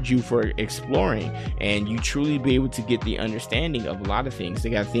reward you for exploring and you truly be able to get the understanding of a lot of things. They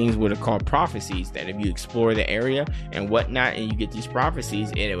got things what are called prophecies, that if you explore the area and whatnot and you get these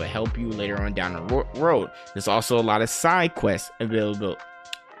prophecies, it will help you later on down the road. There's also a lot of side quests available.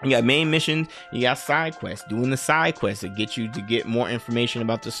 You got main missions, you got side quests. Doing the side quests to get you to get more information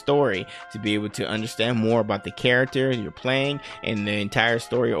about the story, to be able to understand more about the character you're playing and the entire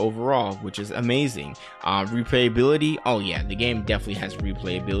story overall, which is amazing. Replayability, oh yeah, the game definitely has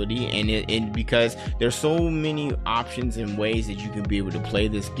replayability, and it because there's so many options and ways that you can be able to play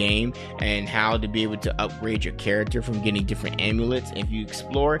this game, and how to be able to upgrade your character from getting different amulets. If you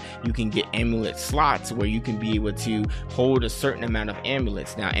explore, you can get amulet slots where you can be able to hold a certain amount of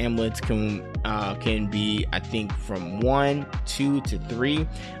amulets. Now, amulets can be, I think, from 1, 2 to 3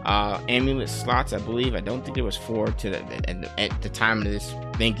 amulet slots, I believe. I don't think there was 4 at the time of this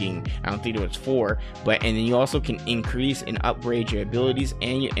thinking. I don't think there was 4. But and then you also can increase and upgrade your abilities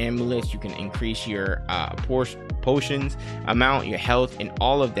and your amulets. You can increase your potions amount, your health, and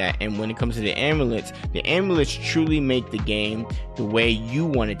all of that. And when it comes to the amulets truly make the game the way you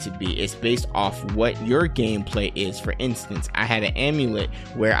want it to be. It's based off what your gameplay is. For instance, I had an amulet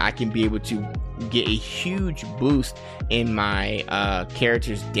where I can be able to get a huge boost in my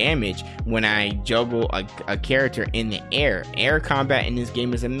character's damage when I juggle a character in the air. Air combat in this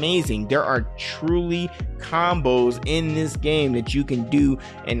game is amazing. There are truly combos in this game that you can do,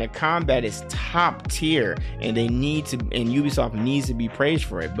 and the combat is top tier, and Ubisoft needs to be praised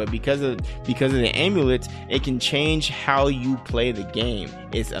for it. But because of the amulets, it can change how you play the game.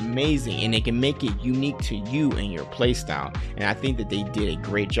 It's amazing, and it can make it unique to you and your playstyle. And I think that they did a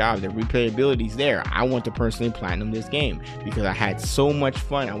great job. The replayability is there. I want to personally platinum this game because I had so much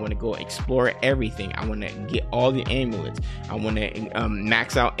fun. I want to go explore everything. I want to get all the amulets. I want to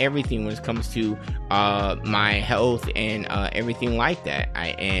max out everything when it comes to my health and everything like that.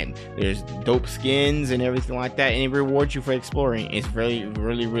 And there's dope skins and everything like that, and it rewards you for exploring. It's really,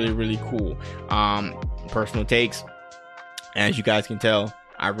 really, really, really cool. Personal takes, as you guys can tell,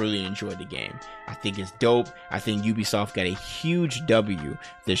 I really enjoyed the game. I think it's dope. I think Ubisoft got a huge W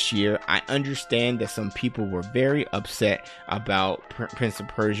this year. I understand that some people were very upset about Prince of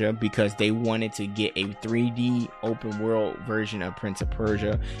Persia because they wanted to get a 3D open world version of Prince of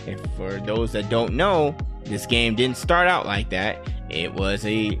Persia. And for those that don't know, this game didn't start out like that. It was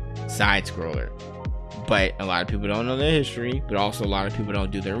a side scroller. But a lot of people don't know their history, but also a lot of people don't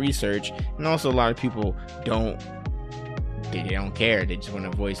do their research, and also a lot of people they don't care. They just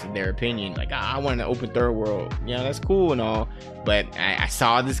want to voice their opinion. Like, I want an open third world. Yeah, that's cool and all. But I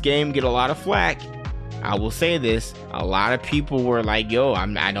saw this game get a lot of flack. I will say this. A lot of people were like, yo,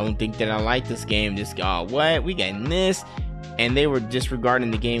 I don't think that I like this game. What? We getting this? And they were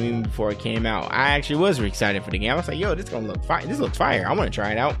disregarding the game even before it came out. I actually was excited for the game. I was like, yo, this gonna look fire. This looks fire. I want to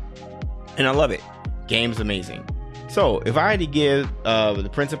try it out. And I love it. Game's amazing. So if I had to give the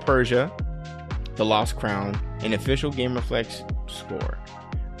Prince of Persia, The Lost Crown, an official GameReflex score,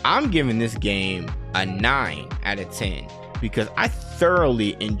 I'm giving this game a 9 out of 10 because I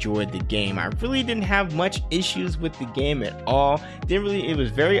thoroughly enjoyed the game. I really didn't have much issues with the game at all. It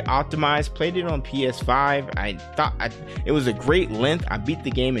was very optimized. Played it on PS5. I thought it was a great length. I beat the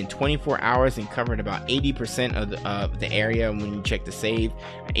game in 24 hours and covered about 80% of the area when you check the save.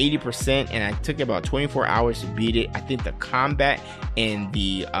 80%, and I took about 24 hours to beat it. I think the combat and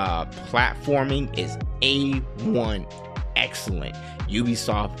the platforming is A1. Excellent.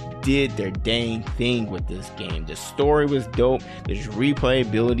 Ubisoft did their dang thing with this game. The story was dope. There's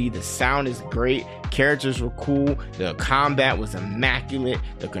replayability. The sound is great. Characters were cool. The combat was immaculate.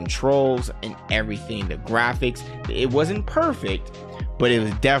 The controls and everything. The graphics. It wasn't perfect, but it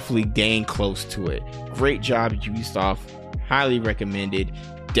was definitely dang close to it. Great job, Ubisoft. Highly recommended.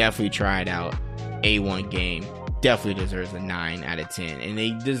 Definitely try it out. A1 game. Definitely deserves a 9 out of 10. And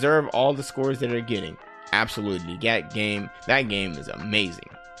they deserve all the scores that they're getting. Absolutely. That game is amazing.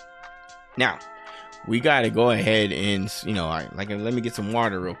 Now, we got to go ahead and, let me get some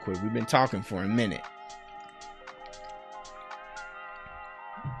water real quick. We've been talking for a minute.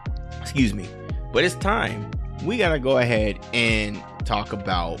 Excuse me. But it's time. We got to go ahead and talk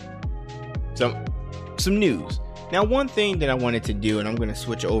about some news. Now, one thing that I wanted to do, and I'm going to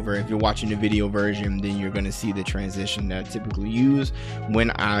switch over, if you're watching the video version, then you're going to see the transition that I typically use when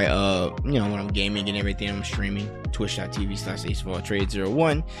when I'm gaming and everything. I'm streaming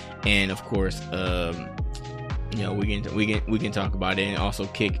twitch.tv/AceOfAllTrades01, and of course, we can talk about it, and also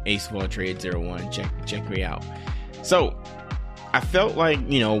kick AceOfAllTrades01. Check me out. So I felt like,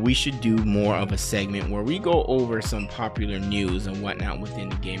 we should do more of a segment where we go over some popular news and whatnot within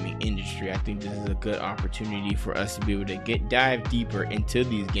the gaming industry. I think this is a good opportunity for us to be able to dive deeper into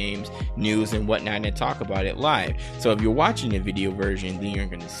these games, news and whatnot, and talk about it live. So if you're watching the video version, then you're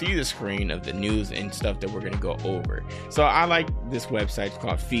going to see the screen of the news and stuff that we're going to go over. So I like this website. It's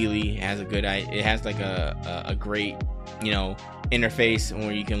called Feely. It has like a great, interface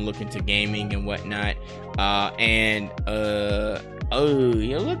where you can look into gaming and whatnot.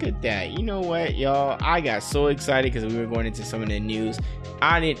 Look at that. You know what, y'all? I got so excited because we were going into some of the news.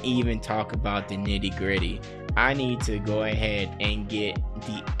 I didn't even talk about the nitty gritty. I need to go ahead and get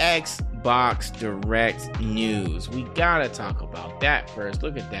the Xbox Direct news. We gotta talk about that first.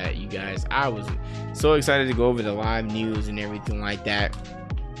 Look at that, you guys. I was so excited to go over the live news and everything like that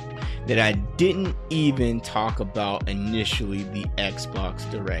I didn't even talk about initially the Xbox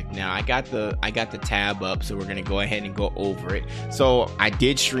Direct. Now I got the tab up, so we're gonna go ahead and go over it. So I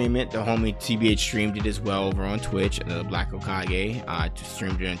did stream it. The homie TBH streamed it as well over on Twitch. The Black Okage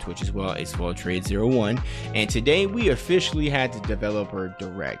streamed it on Twitch as well. It's AceOfAllTrades01. And today we officially had the Developer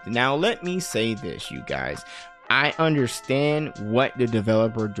Direct. Now let me say this, you guys. I understand what the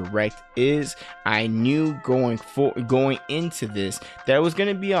Developer Direct is. I knew going into this there was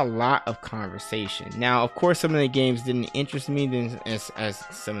going to be a lot of conversation. Now, of course, some of the games didn't interest me as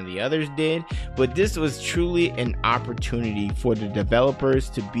some of the others did, but this was truly an opportunity for the developers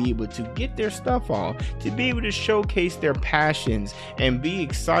to be able to get their stuff on, to be able to showcase their passions and be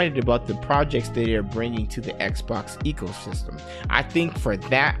excited about the projects that they're bringing to the Xbox ecosystem. I think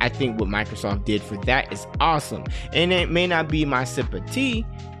what Microsoft did for that is awesome. And it may not be my sip of tea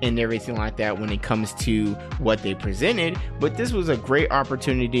and everything like that when it comes to what they presented, but this was a great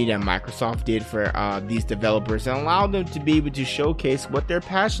opportunity that Microsoft did for these developers and allowed them to be able to showcase what their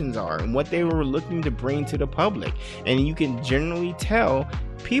passions are and what they were looking to bring to the public. And you can generally tell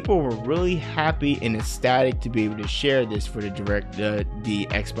people were really happy and ecstatic to be able to share this for the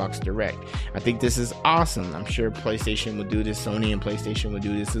Xbox Direct. I think this is awesome. I'm sure PlayStation will do this, Sony and PlayStation will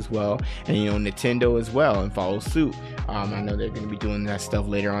do this as well, and Nintendo as well, and follow suit. I know they're going to be doing that stuff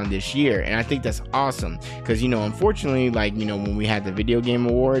later on this year, and I think that's awesome because unfortunately, when we had the the Game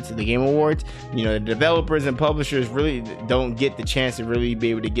Awards, the developers and publishers really don't get the chance to really be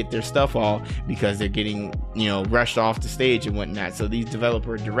able to get their stuff all because they're getting rushed off the stage and whatnot. So these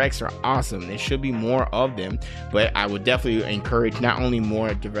developer directs are awesome. There should be more of them, but I would definitely encourage not only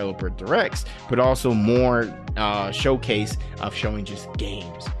more developer directs, but also more showcase of showing just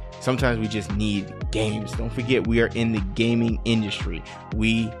games. Sometimes we just need games. Don't forget, we are in the gaming industry.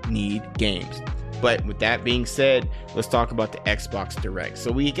 We need games. But with that being said, let's talk about the Xbox Direct.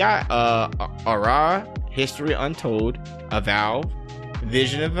 So we got Ara, History Untold, Valve,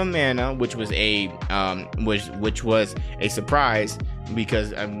 Vision of Mana, which was a surprise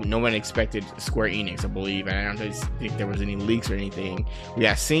because no one expected Square Enix, I believe, and I don't think there was any leaks or anything. We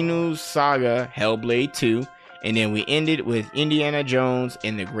got Senua's Saga, Hellblade 2, and then we ended with Indiana Jones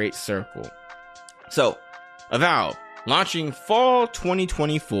and the Great Circle. So, Valve launching fall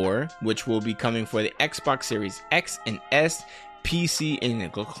 2024, which will be coming for the Xbox Series X and S, PC, and the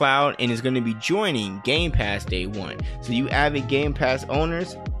cloud, and is going to be joining Game Pass day one. So you avid Game Pass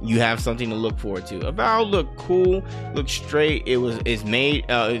owners, you have something to look forward to. Avowed looked cool, looked straight. It's made.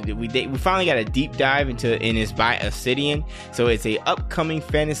 We finally got a deep dive into, and it's by Obsidian. So it's a upcoming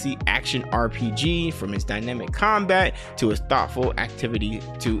fantasy action RPG, from its dynamic combat to its thoughtful activity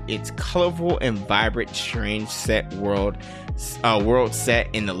to its colorful and vibrant, strange world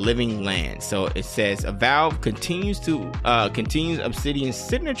set in the living land. So it says Valve continues Obsidian's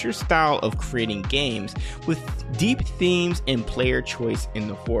signature style of creating games with deep themes and player choice in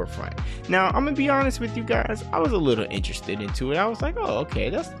the forefront. Now, I'm gonna be honest with you guys, I was a little interested into it. I was like, oh, okay,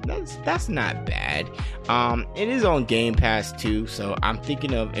 that's not bad. It is on Game Pass too, so I'm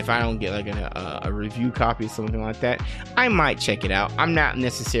thinking of, if I don't get like a review copy or something like that, I might check it out. I'm not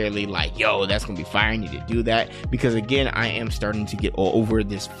necessarily like, yo, that's gonna be fire, I need to do that, because again, I am starting to get over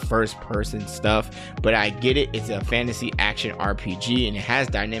this first person stuff, but I get it. It's a fantasy action RPG and it has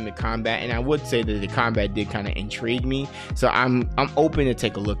dynamic combat, and I would say that the combat did kind of intrigue me, so I'm open to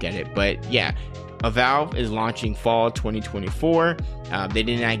take a look at it. But yeah, Valve is launching fall 2024. They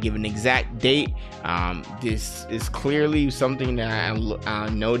did not give an exact date. This is clearly something that I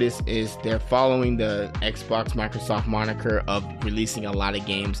noticed is they're following the Xbox Microsoft moniker of releasing a lot of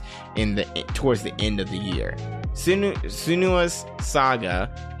games towards the end of the year. Senua's Saga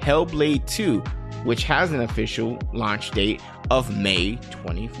Hellblade 2, which has an official launch date of May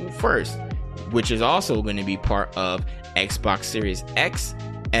 21st, which is also going to be part of Xbox Series X,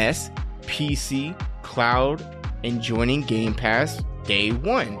 S, PC, Cloud, and joining Game Pass day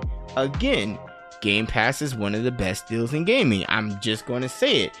one. Again, Game Pass is one of the best deals in gaming. I'm just going to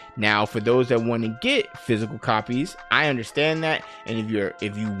say it. Now, for those that want to get physical copies, I understand that. And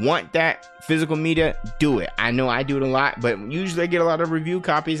if you want that physical media, do it. I know I do it a lot, but usually I get a lot of review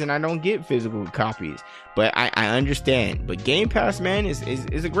copies and I don't get physical copies. But I understand. But Game Pass, man, is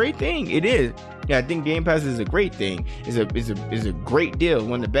a great thing. It is. Yeah, I think Game Pass is a great thing. Is a great deal.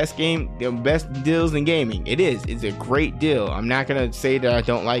 One of the best deals in gaming. It is. It's a great deal. I'm not gonna say that I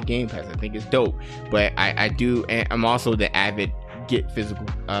don't like Game Pass. I think it's dope. But I do, and I'm also the avid get physical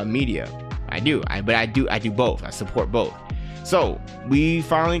media. I do both. I support both. So we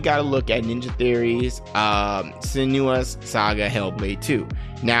finally got a look at Ninja Theory's Senua's Saga Hellblade 2.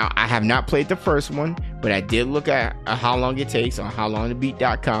 Now, I have not played the first one, but I did look at how long it takes on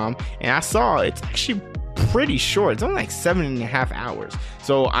howlongtobeat.com, and I saw it's actually pretty short. It's only like 7.5 hours.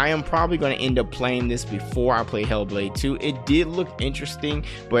 So I am probably going to end up playing this before I play Hellblade 2. It did look interesting,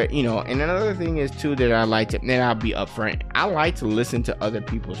 but and another thing is too that I like to, then I'll be upfront, I like to listen to other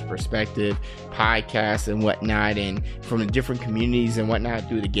people's perspective, podcasts and whatnot, and from the different communities and whatnot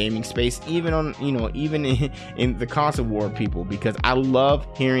through the gaming space, even on, even in the console war people, because I love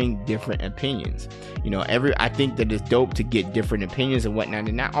hearing different opinions. I think that it's dope to get different opinions and whatnot,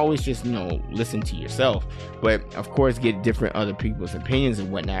 and not always just, listen to yourself, but of course get different other people's opinions and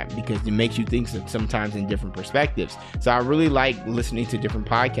whatnot, because it makes you think sometimes in different perspectives. So I really like listening to different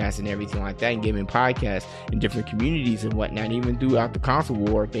podcasts and everything like that, and gaming podcasts in different communities and whatnot, even throughout the console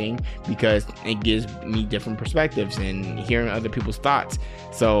war thing, because it gives me different perspectives and hearing other people's thoughts.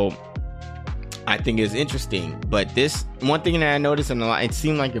 So I think it's interesting. But this one thing that I noticed, and it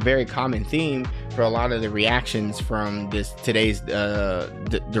seemed like a very common theme for a lot of the reactions from today's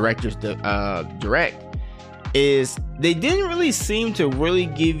director's direct, is they didn't really seem to really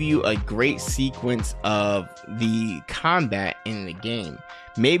give you a great sequence of the combat in the game.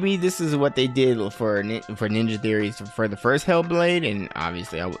 Maybe this is what they did for Ninja Theory for the first Hellblade, and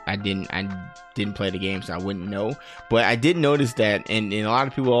obviously I didn't play the game, so I wouldn't know. But I did notice that, and a lot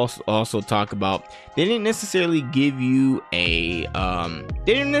of people also talk about, they didn't necessarily give you a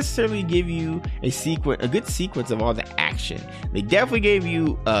good sequence of all the action. They definitely gave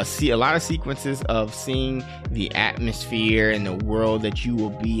you a lot of sequences of seeing the atmosphere and the world that you will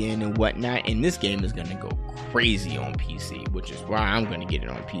be in and whatnot. And this game is gonna go crazy on PC, which is why I'm gonna get it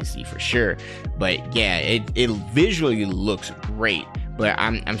on PC for sure. But yeah, it visually looks great, but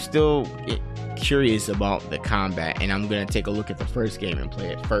I'm still curious about the combat, and I'm gonna take a look at the first game and play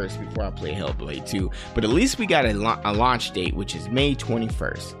it first before I play Hellblade 2. But at least we got a launch date, which is May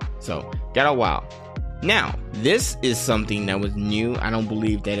 21st, so got a while. Now, this is something that was new. I don't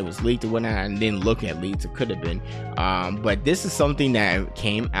believe that it was leaked or whatnot. I didn't look at leaks. It could have been. But this is something that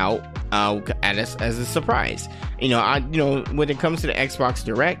came out as a surprise. When it comes to the Xbox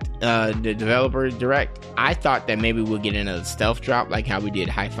Direct, the developer Direct, I thought that maybe we'll get another stealth drop like how we did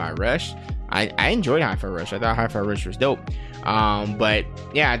Hi-Fi Rush. I enjoyed Hi-Fi Rush. I thought Hi-Fi Rush was dope. But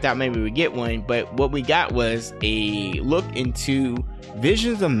yeah, I thought maybe we'd get one. But what we got was a look into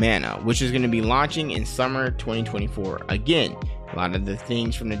Visions of Mana, which is going to be launching in summer 2024. Again, a lot of the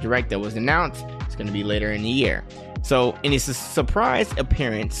things from the Direct that was announced, it's going to be later in the year. So, in its surprise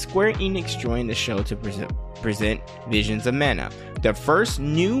appearance, Square Enix joined the show to present Visions of Mana, the first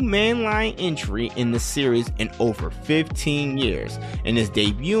new mainline entry in the series in over 15 years, and is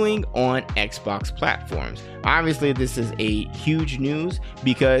debuting on Xbox platforms. Obviously, this is a huge news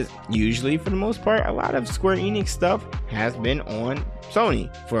because usually, for the most part, a lot of Square Enix stuff has been on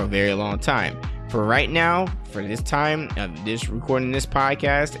Sony for a very long time. For right now, for this time of this recording this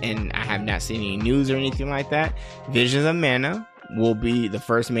podcast, and I have not seen any news or anything like that, Visions of Mana will be the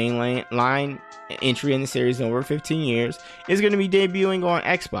first mainline entry in the series in over 15 years. Is going to be debuting on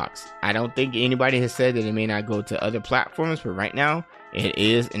Xbox. I don't think anybody has said that it may not go to other platforms, but right now it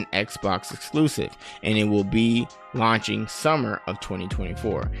is an Xbox exclusive, and it will be launching summer of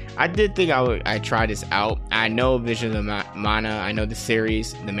 2024. I did think I'd try this out. I know Visions of Mana, I know the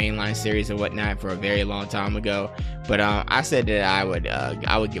series, the mainline series and whatnot for a very long time ago, but I said that I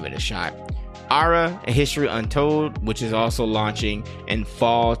would give it a shot. Ara, A History Untold, which is also launching in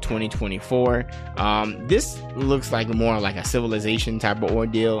fall 2024. This looks like more like a Civilization type of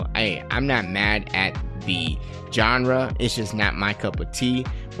ordeal. I'm not mad at the genre, it's just not my cup of tea.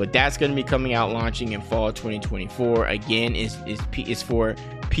 But that's going to be coming out, launching in fall 2024. Again, it's for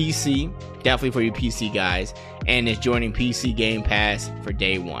PC, definitely for you PC guys, and it's joining PC Game Pass for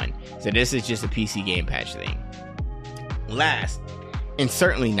day one. So this is just a PC Game Pass thing. Last, and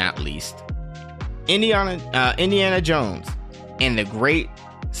certainly not least, Indiana Jones and the Great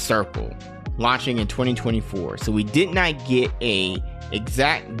Circle, launching in 2024. So we did not get a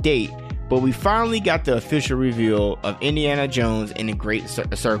exact date, but we finally got the official reveal of Indiana Jones and the Great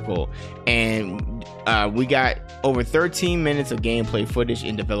Circle, and we got over 13 minutes of gameplay footage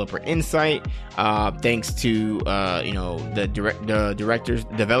and developer insight, thanks to the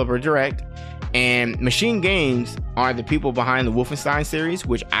developer direct. And Machine Games are the people behind the Wolfenstein series,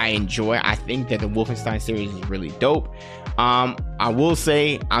 which I enjoy. I think that the Wolfenstein series is really dope. I will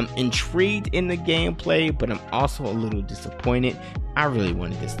say I'm intrigued in the gameplay, but I'm also a little disappointed. I really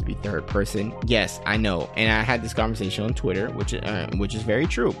wanted this to be third person. Yes, I know, and I had this conversation on Twitter, which is very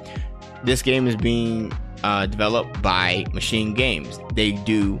true. This game is being developed by Machine Games. They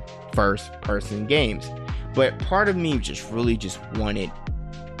do first person games, but part of me just wanted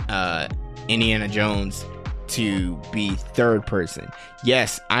Indiana Jones to be third person.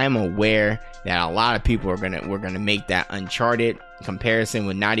 Yes, I'm aware that a lot of people we're gonna make that Uncharted comparison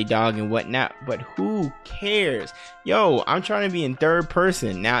with Naughty Dog and whatnot, but who cares? Yo, I'm trying to be in third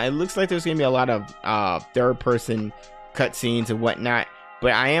person. Now it looks like there's gonna be a lot of third person cutscenes and whatnot,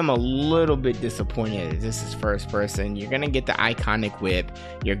 but I am a little bit disappointed that this is first person. You're gonna get the iconic whip.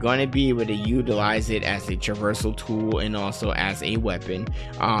 You're gonna be able to utilize it as a traversal tool and also as a weapon.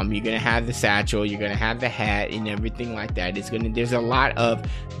 You're gonna have the satchel. You're gonna have the hat and everything like that. There's a lot of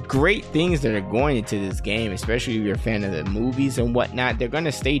great things that are going into this game, especially if you're a fan of the movies and whatnot. They're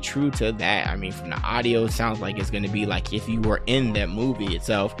gonna stay true to that. I mean, from the audio, it sounds like it's gonna be like if you were in that movie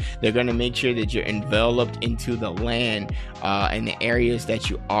itself. They're gonna make sure that you're enveloped into the land and the areas that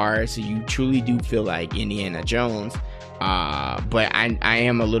you are, so you truly do feel like Indiana Jones. But I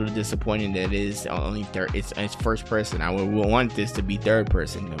am a little disappointed that it is only it's first person. I would want this to be third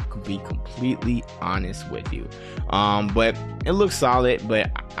person, to be completely honest with you. But it looks solid,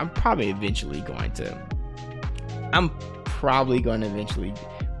 but I'm probably eventually going to eventually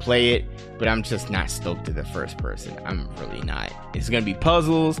play it, but I'm just not stoked to the first person. I'm really not. It's gonna be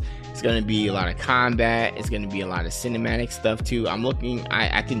puzzles, it's gonna be a lot of combat, it's gonna be a lot of cinematic stuff too. I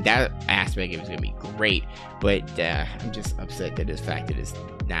think that aspect of it is gonna be great, but I'm just upset that it's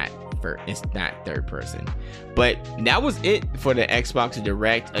not third person. But that was it for the Xbox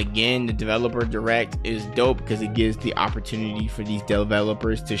Direct. Again, the developer direct is dope because it gives the opportunity for these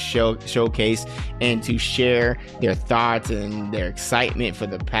developers to showcase and to share their thoughts and their excitement for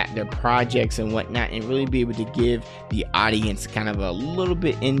their projects and whatnot, and really be able to give the audience kind of a little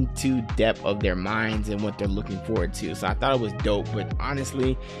bit into depth of their minds and what they're looking forward to. So I thought it was dope, but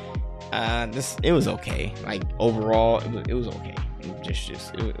honestly, it was okay. Like overall, it was okay.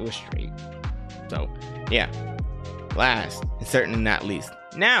 It was straight. So yeah. Last and certainly not least,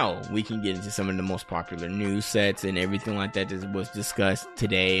 now we can get into some of the most popular news sets and everything like that was discussed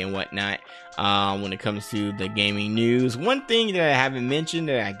today and whatnot. When it comes to the gaming news, one thing that I haven't mentioned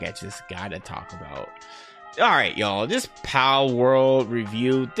that I just gotta talk about. All right, y'all, this Pal World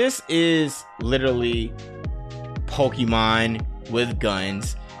review. This is literally Pokemon with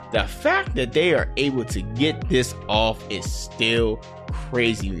guns. The fact that they are able to get this off is still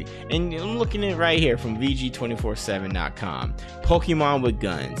crazy. And I'm looking at it right here from VG247.com. Pokemon with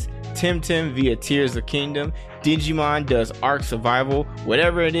guns. Temtem via Tears of Kingdom. Digimon does Ark Survival.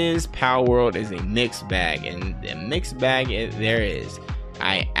 Whatever it is, Pal World is a mixed bag. And the mixed bag there is.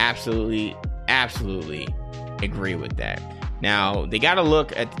 I absolutely agree with that. Now, they got to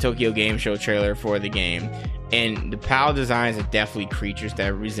look at the Tokyo Game Show trailer for the game. And the PAL designs are definitely creatures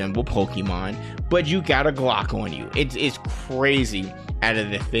that resemble Pokemon, but you got a Glock on you. It's crazy. Out of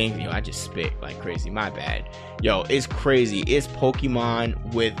the things, I just spit like crazy. My bad. Yo, it's crazy. It's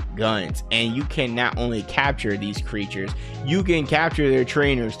Pokemon with guns, and you can not only capture these creatures, you can capture their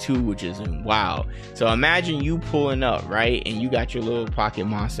trainers too, which is wow. So imagine you pulling up, right, and you got your little pocket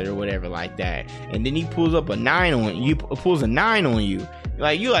monster or whatever like that, and then he pulls up a 9 on you. Pulls a 9 on you.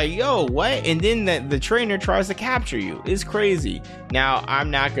 Like, you like, yo, what? And then the trainer tries to capture you. It's crazy. Now,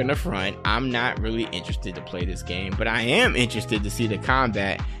 I'm not gonna front. I'm not really interested to play this game, but I am interested to see the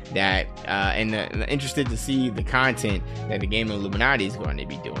combat that interested to see the content that the Game Illuminati is going to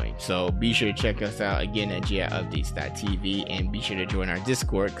be doing. So be sure to check us out again at giupdates.tv, and be sure to join our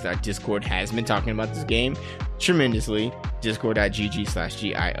Discord, because our Discord has been talking about this game tremendously.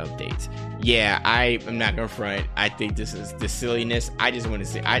 Discord.gg/giupdates. Yeah, I am not gonna front. I think this is the silliness. I just want to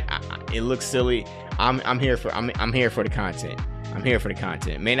say, it looks silly. I'm here for the content. I'm here for the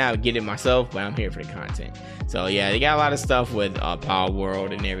content. May not get it myself, but I'm here for the content. So yeah, they got a lot of stuff with Power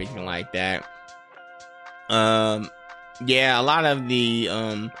World and everything like that. Yeah, a lot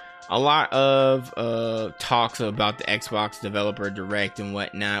of talks about the Xbox Developer Direct and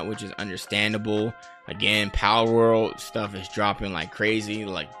whatnot, which is understandable. Again, Power World stuff is dropping like crazy.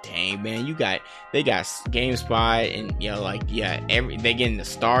 Like, dang, man, they got GameSpot, and they getting the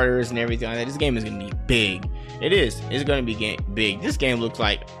starters and everything like that. This game is gonna be big. It is. It's gonna be big. This game looks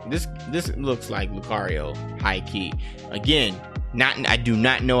like this looks like Lucario, high key. Again, I do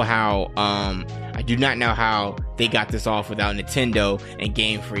not know how they got this off without Nintendo and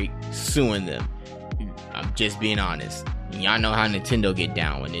Game Freak suing them. I'm just being honest. Y'all know how Nintendo get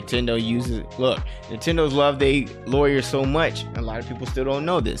down. When Nintendo's love their lawyers so much. A lot of people still don't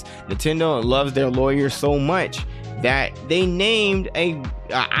know this. Nintendo loves their lawyers so much that they named a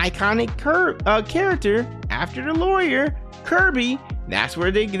iconic character after the lawyer, Kirby. That's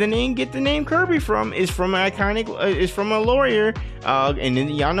where the name Kirby from. Is from an iconic. Is from a lawyer. And then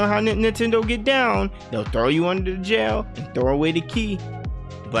y'all know how Nintendo get down. They'll throw you under the jail and throw away the key.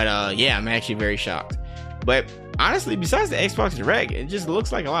 But yeah, I'm actually very shocked. But honestly, besides the Xbox Direct, it just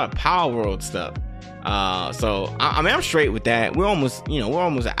looks like a lot of Power World stuff. So I mean, I'm straight with that. We're almost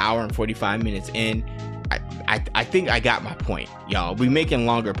an hour and 45 minutes in. I think I got my point, y'all. We making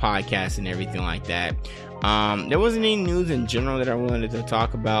longer podcasts and everything like that. There wasn't any news in general that I wanted to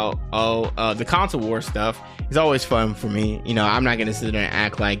talk about. The console war stuff is always fun for me. I'm not gonna sit there and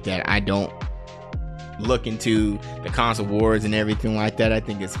act like that I don't look into the console wars and everything like that. I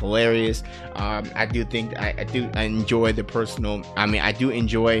think it's hilarious. I do enjoy the personal. I mean, I do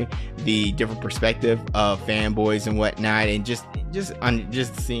enjoy the different perspective of fanboys and whatnot, and just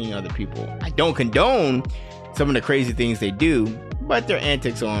seeing other people. I don't condone some of the crazy things they do, but their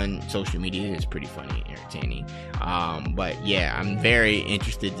antics on social media is pretty funny and entertaining. But yeah, I'm very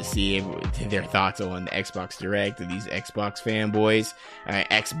interested to see their thoughts on the Xbox Direct. These Xbox fanboys,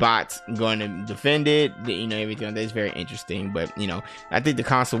 Xbots going to defend it. Everything like that is very interesting. But I think the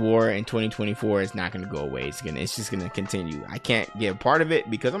console war in 2024 is not going to go away. It's just going to continue. I can't get a part of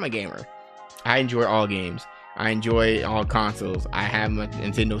it because I'm a gamer. I enjoy all games. I enjoy all consoles. I have my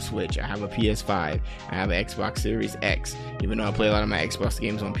Nintendo Switch. I have a PS5. I have an Xbox Series X. Even though I play a lot of my Xbox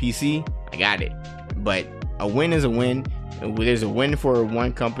games on PC, I got it. But a win is a win. There's a win for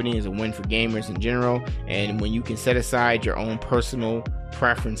one company, is a win for gamers in general. And when you can set aside your own personal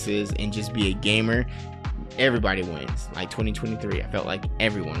preferences and just be a gamer, everybody wins. Like 2023, I felt like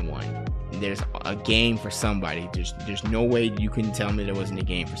everyone won. There's a game for somebody. There's no way you can tell me there wasn't a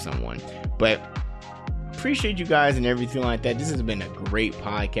game for someone. But appreciate you guys and everything like that. This has been a great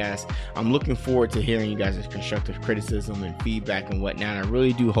podcast. I'm looking forward to hearing you guys' constructive criticism and feedback and whatnot. I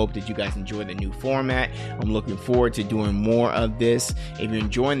really do hope that you guys enjoy the new format. I'm looking forward to doing more of this. If you're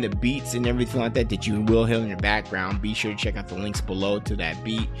enjoying the beats and everything like that you will hear in the background, be sure to check out the links below to that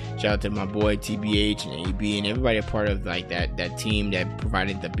beat. Shout out to my boy TBH and AB and everybody a part of like that team that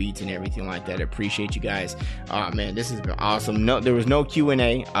provided the beats and everything like that. I appreciate you guys. Man, this has been awesome. There was no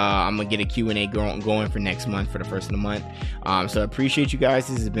Q&A. I'm gonna get a Q&A going for next month, for the first of the month. So I appreciate you guys.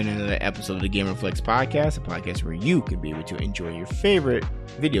 This has been another episode of the GamerFlex podcast, a podcast where you can be able to enjoy your favorite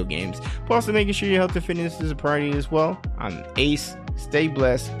video games, but also making sure your health and fitness is a priority as well. I'm Ace. Stay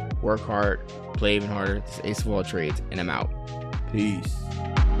blessed, work hard, play even harder. This is Ace of all trades, and I'm out. Peace.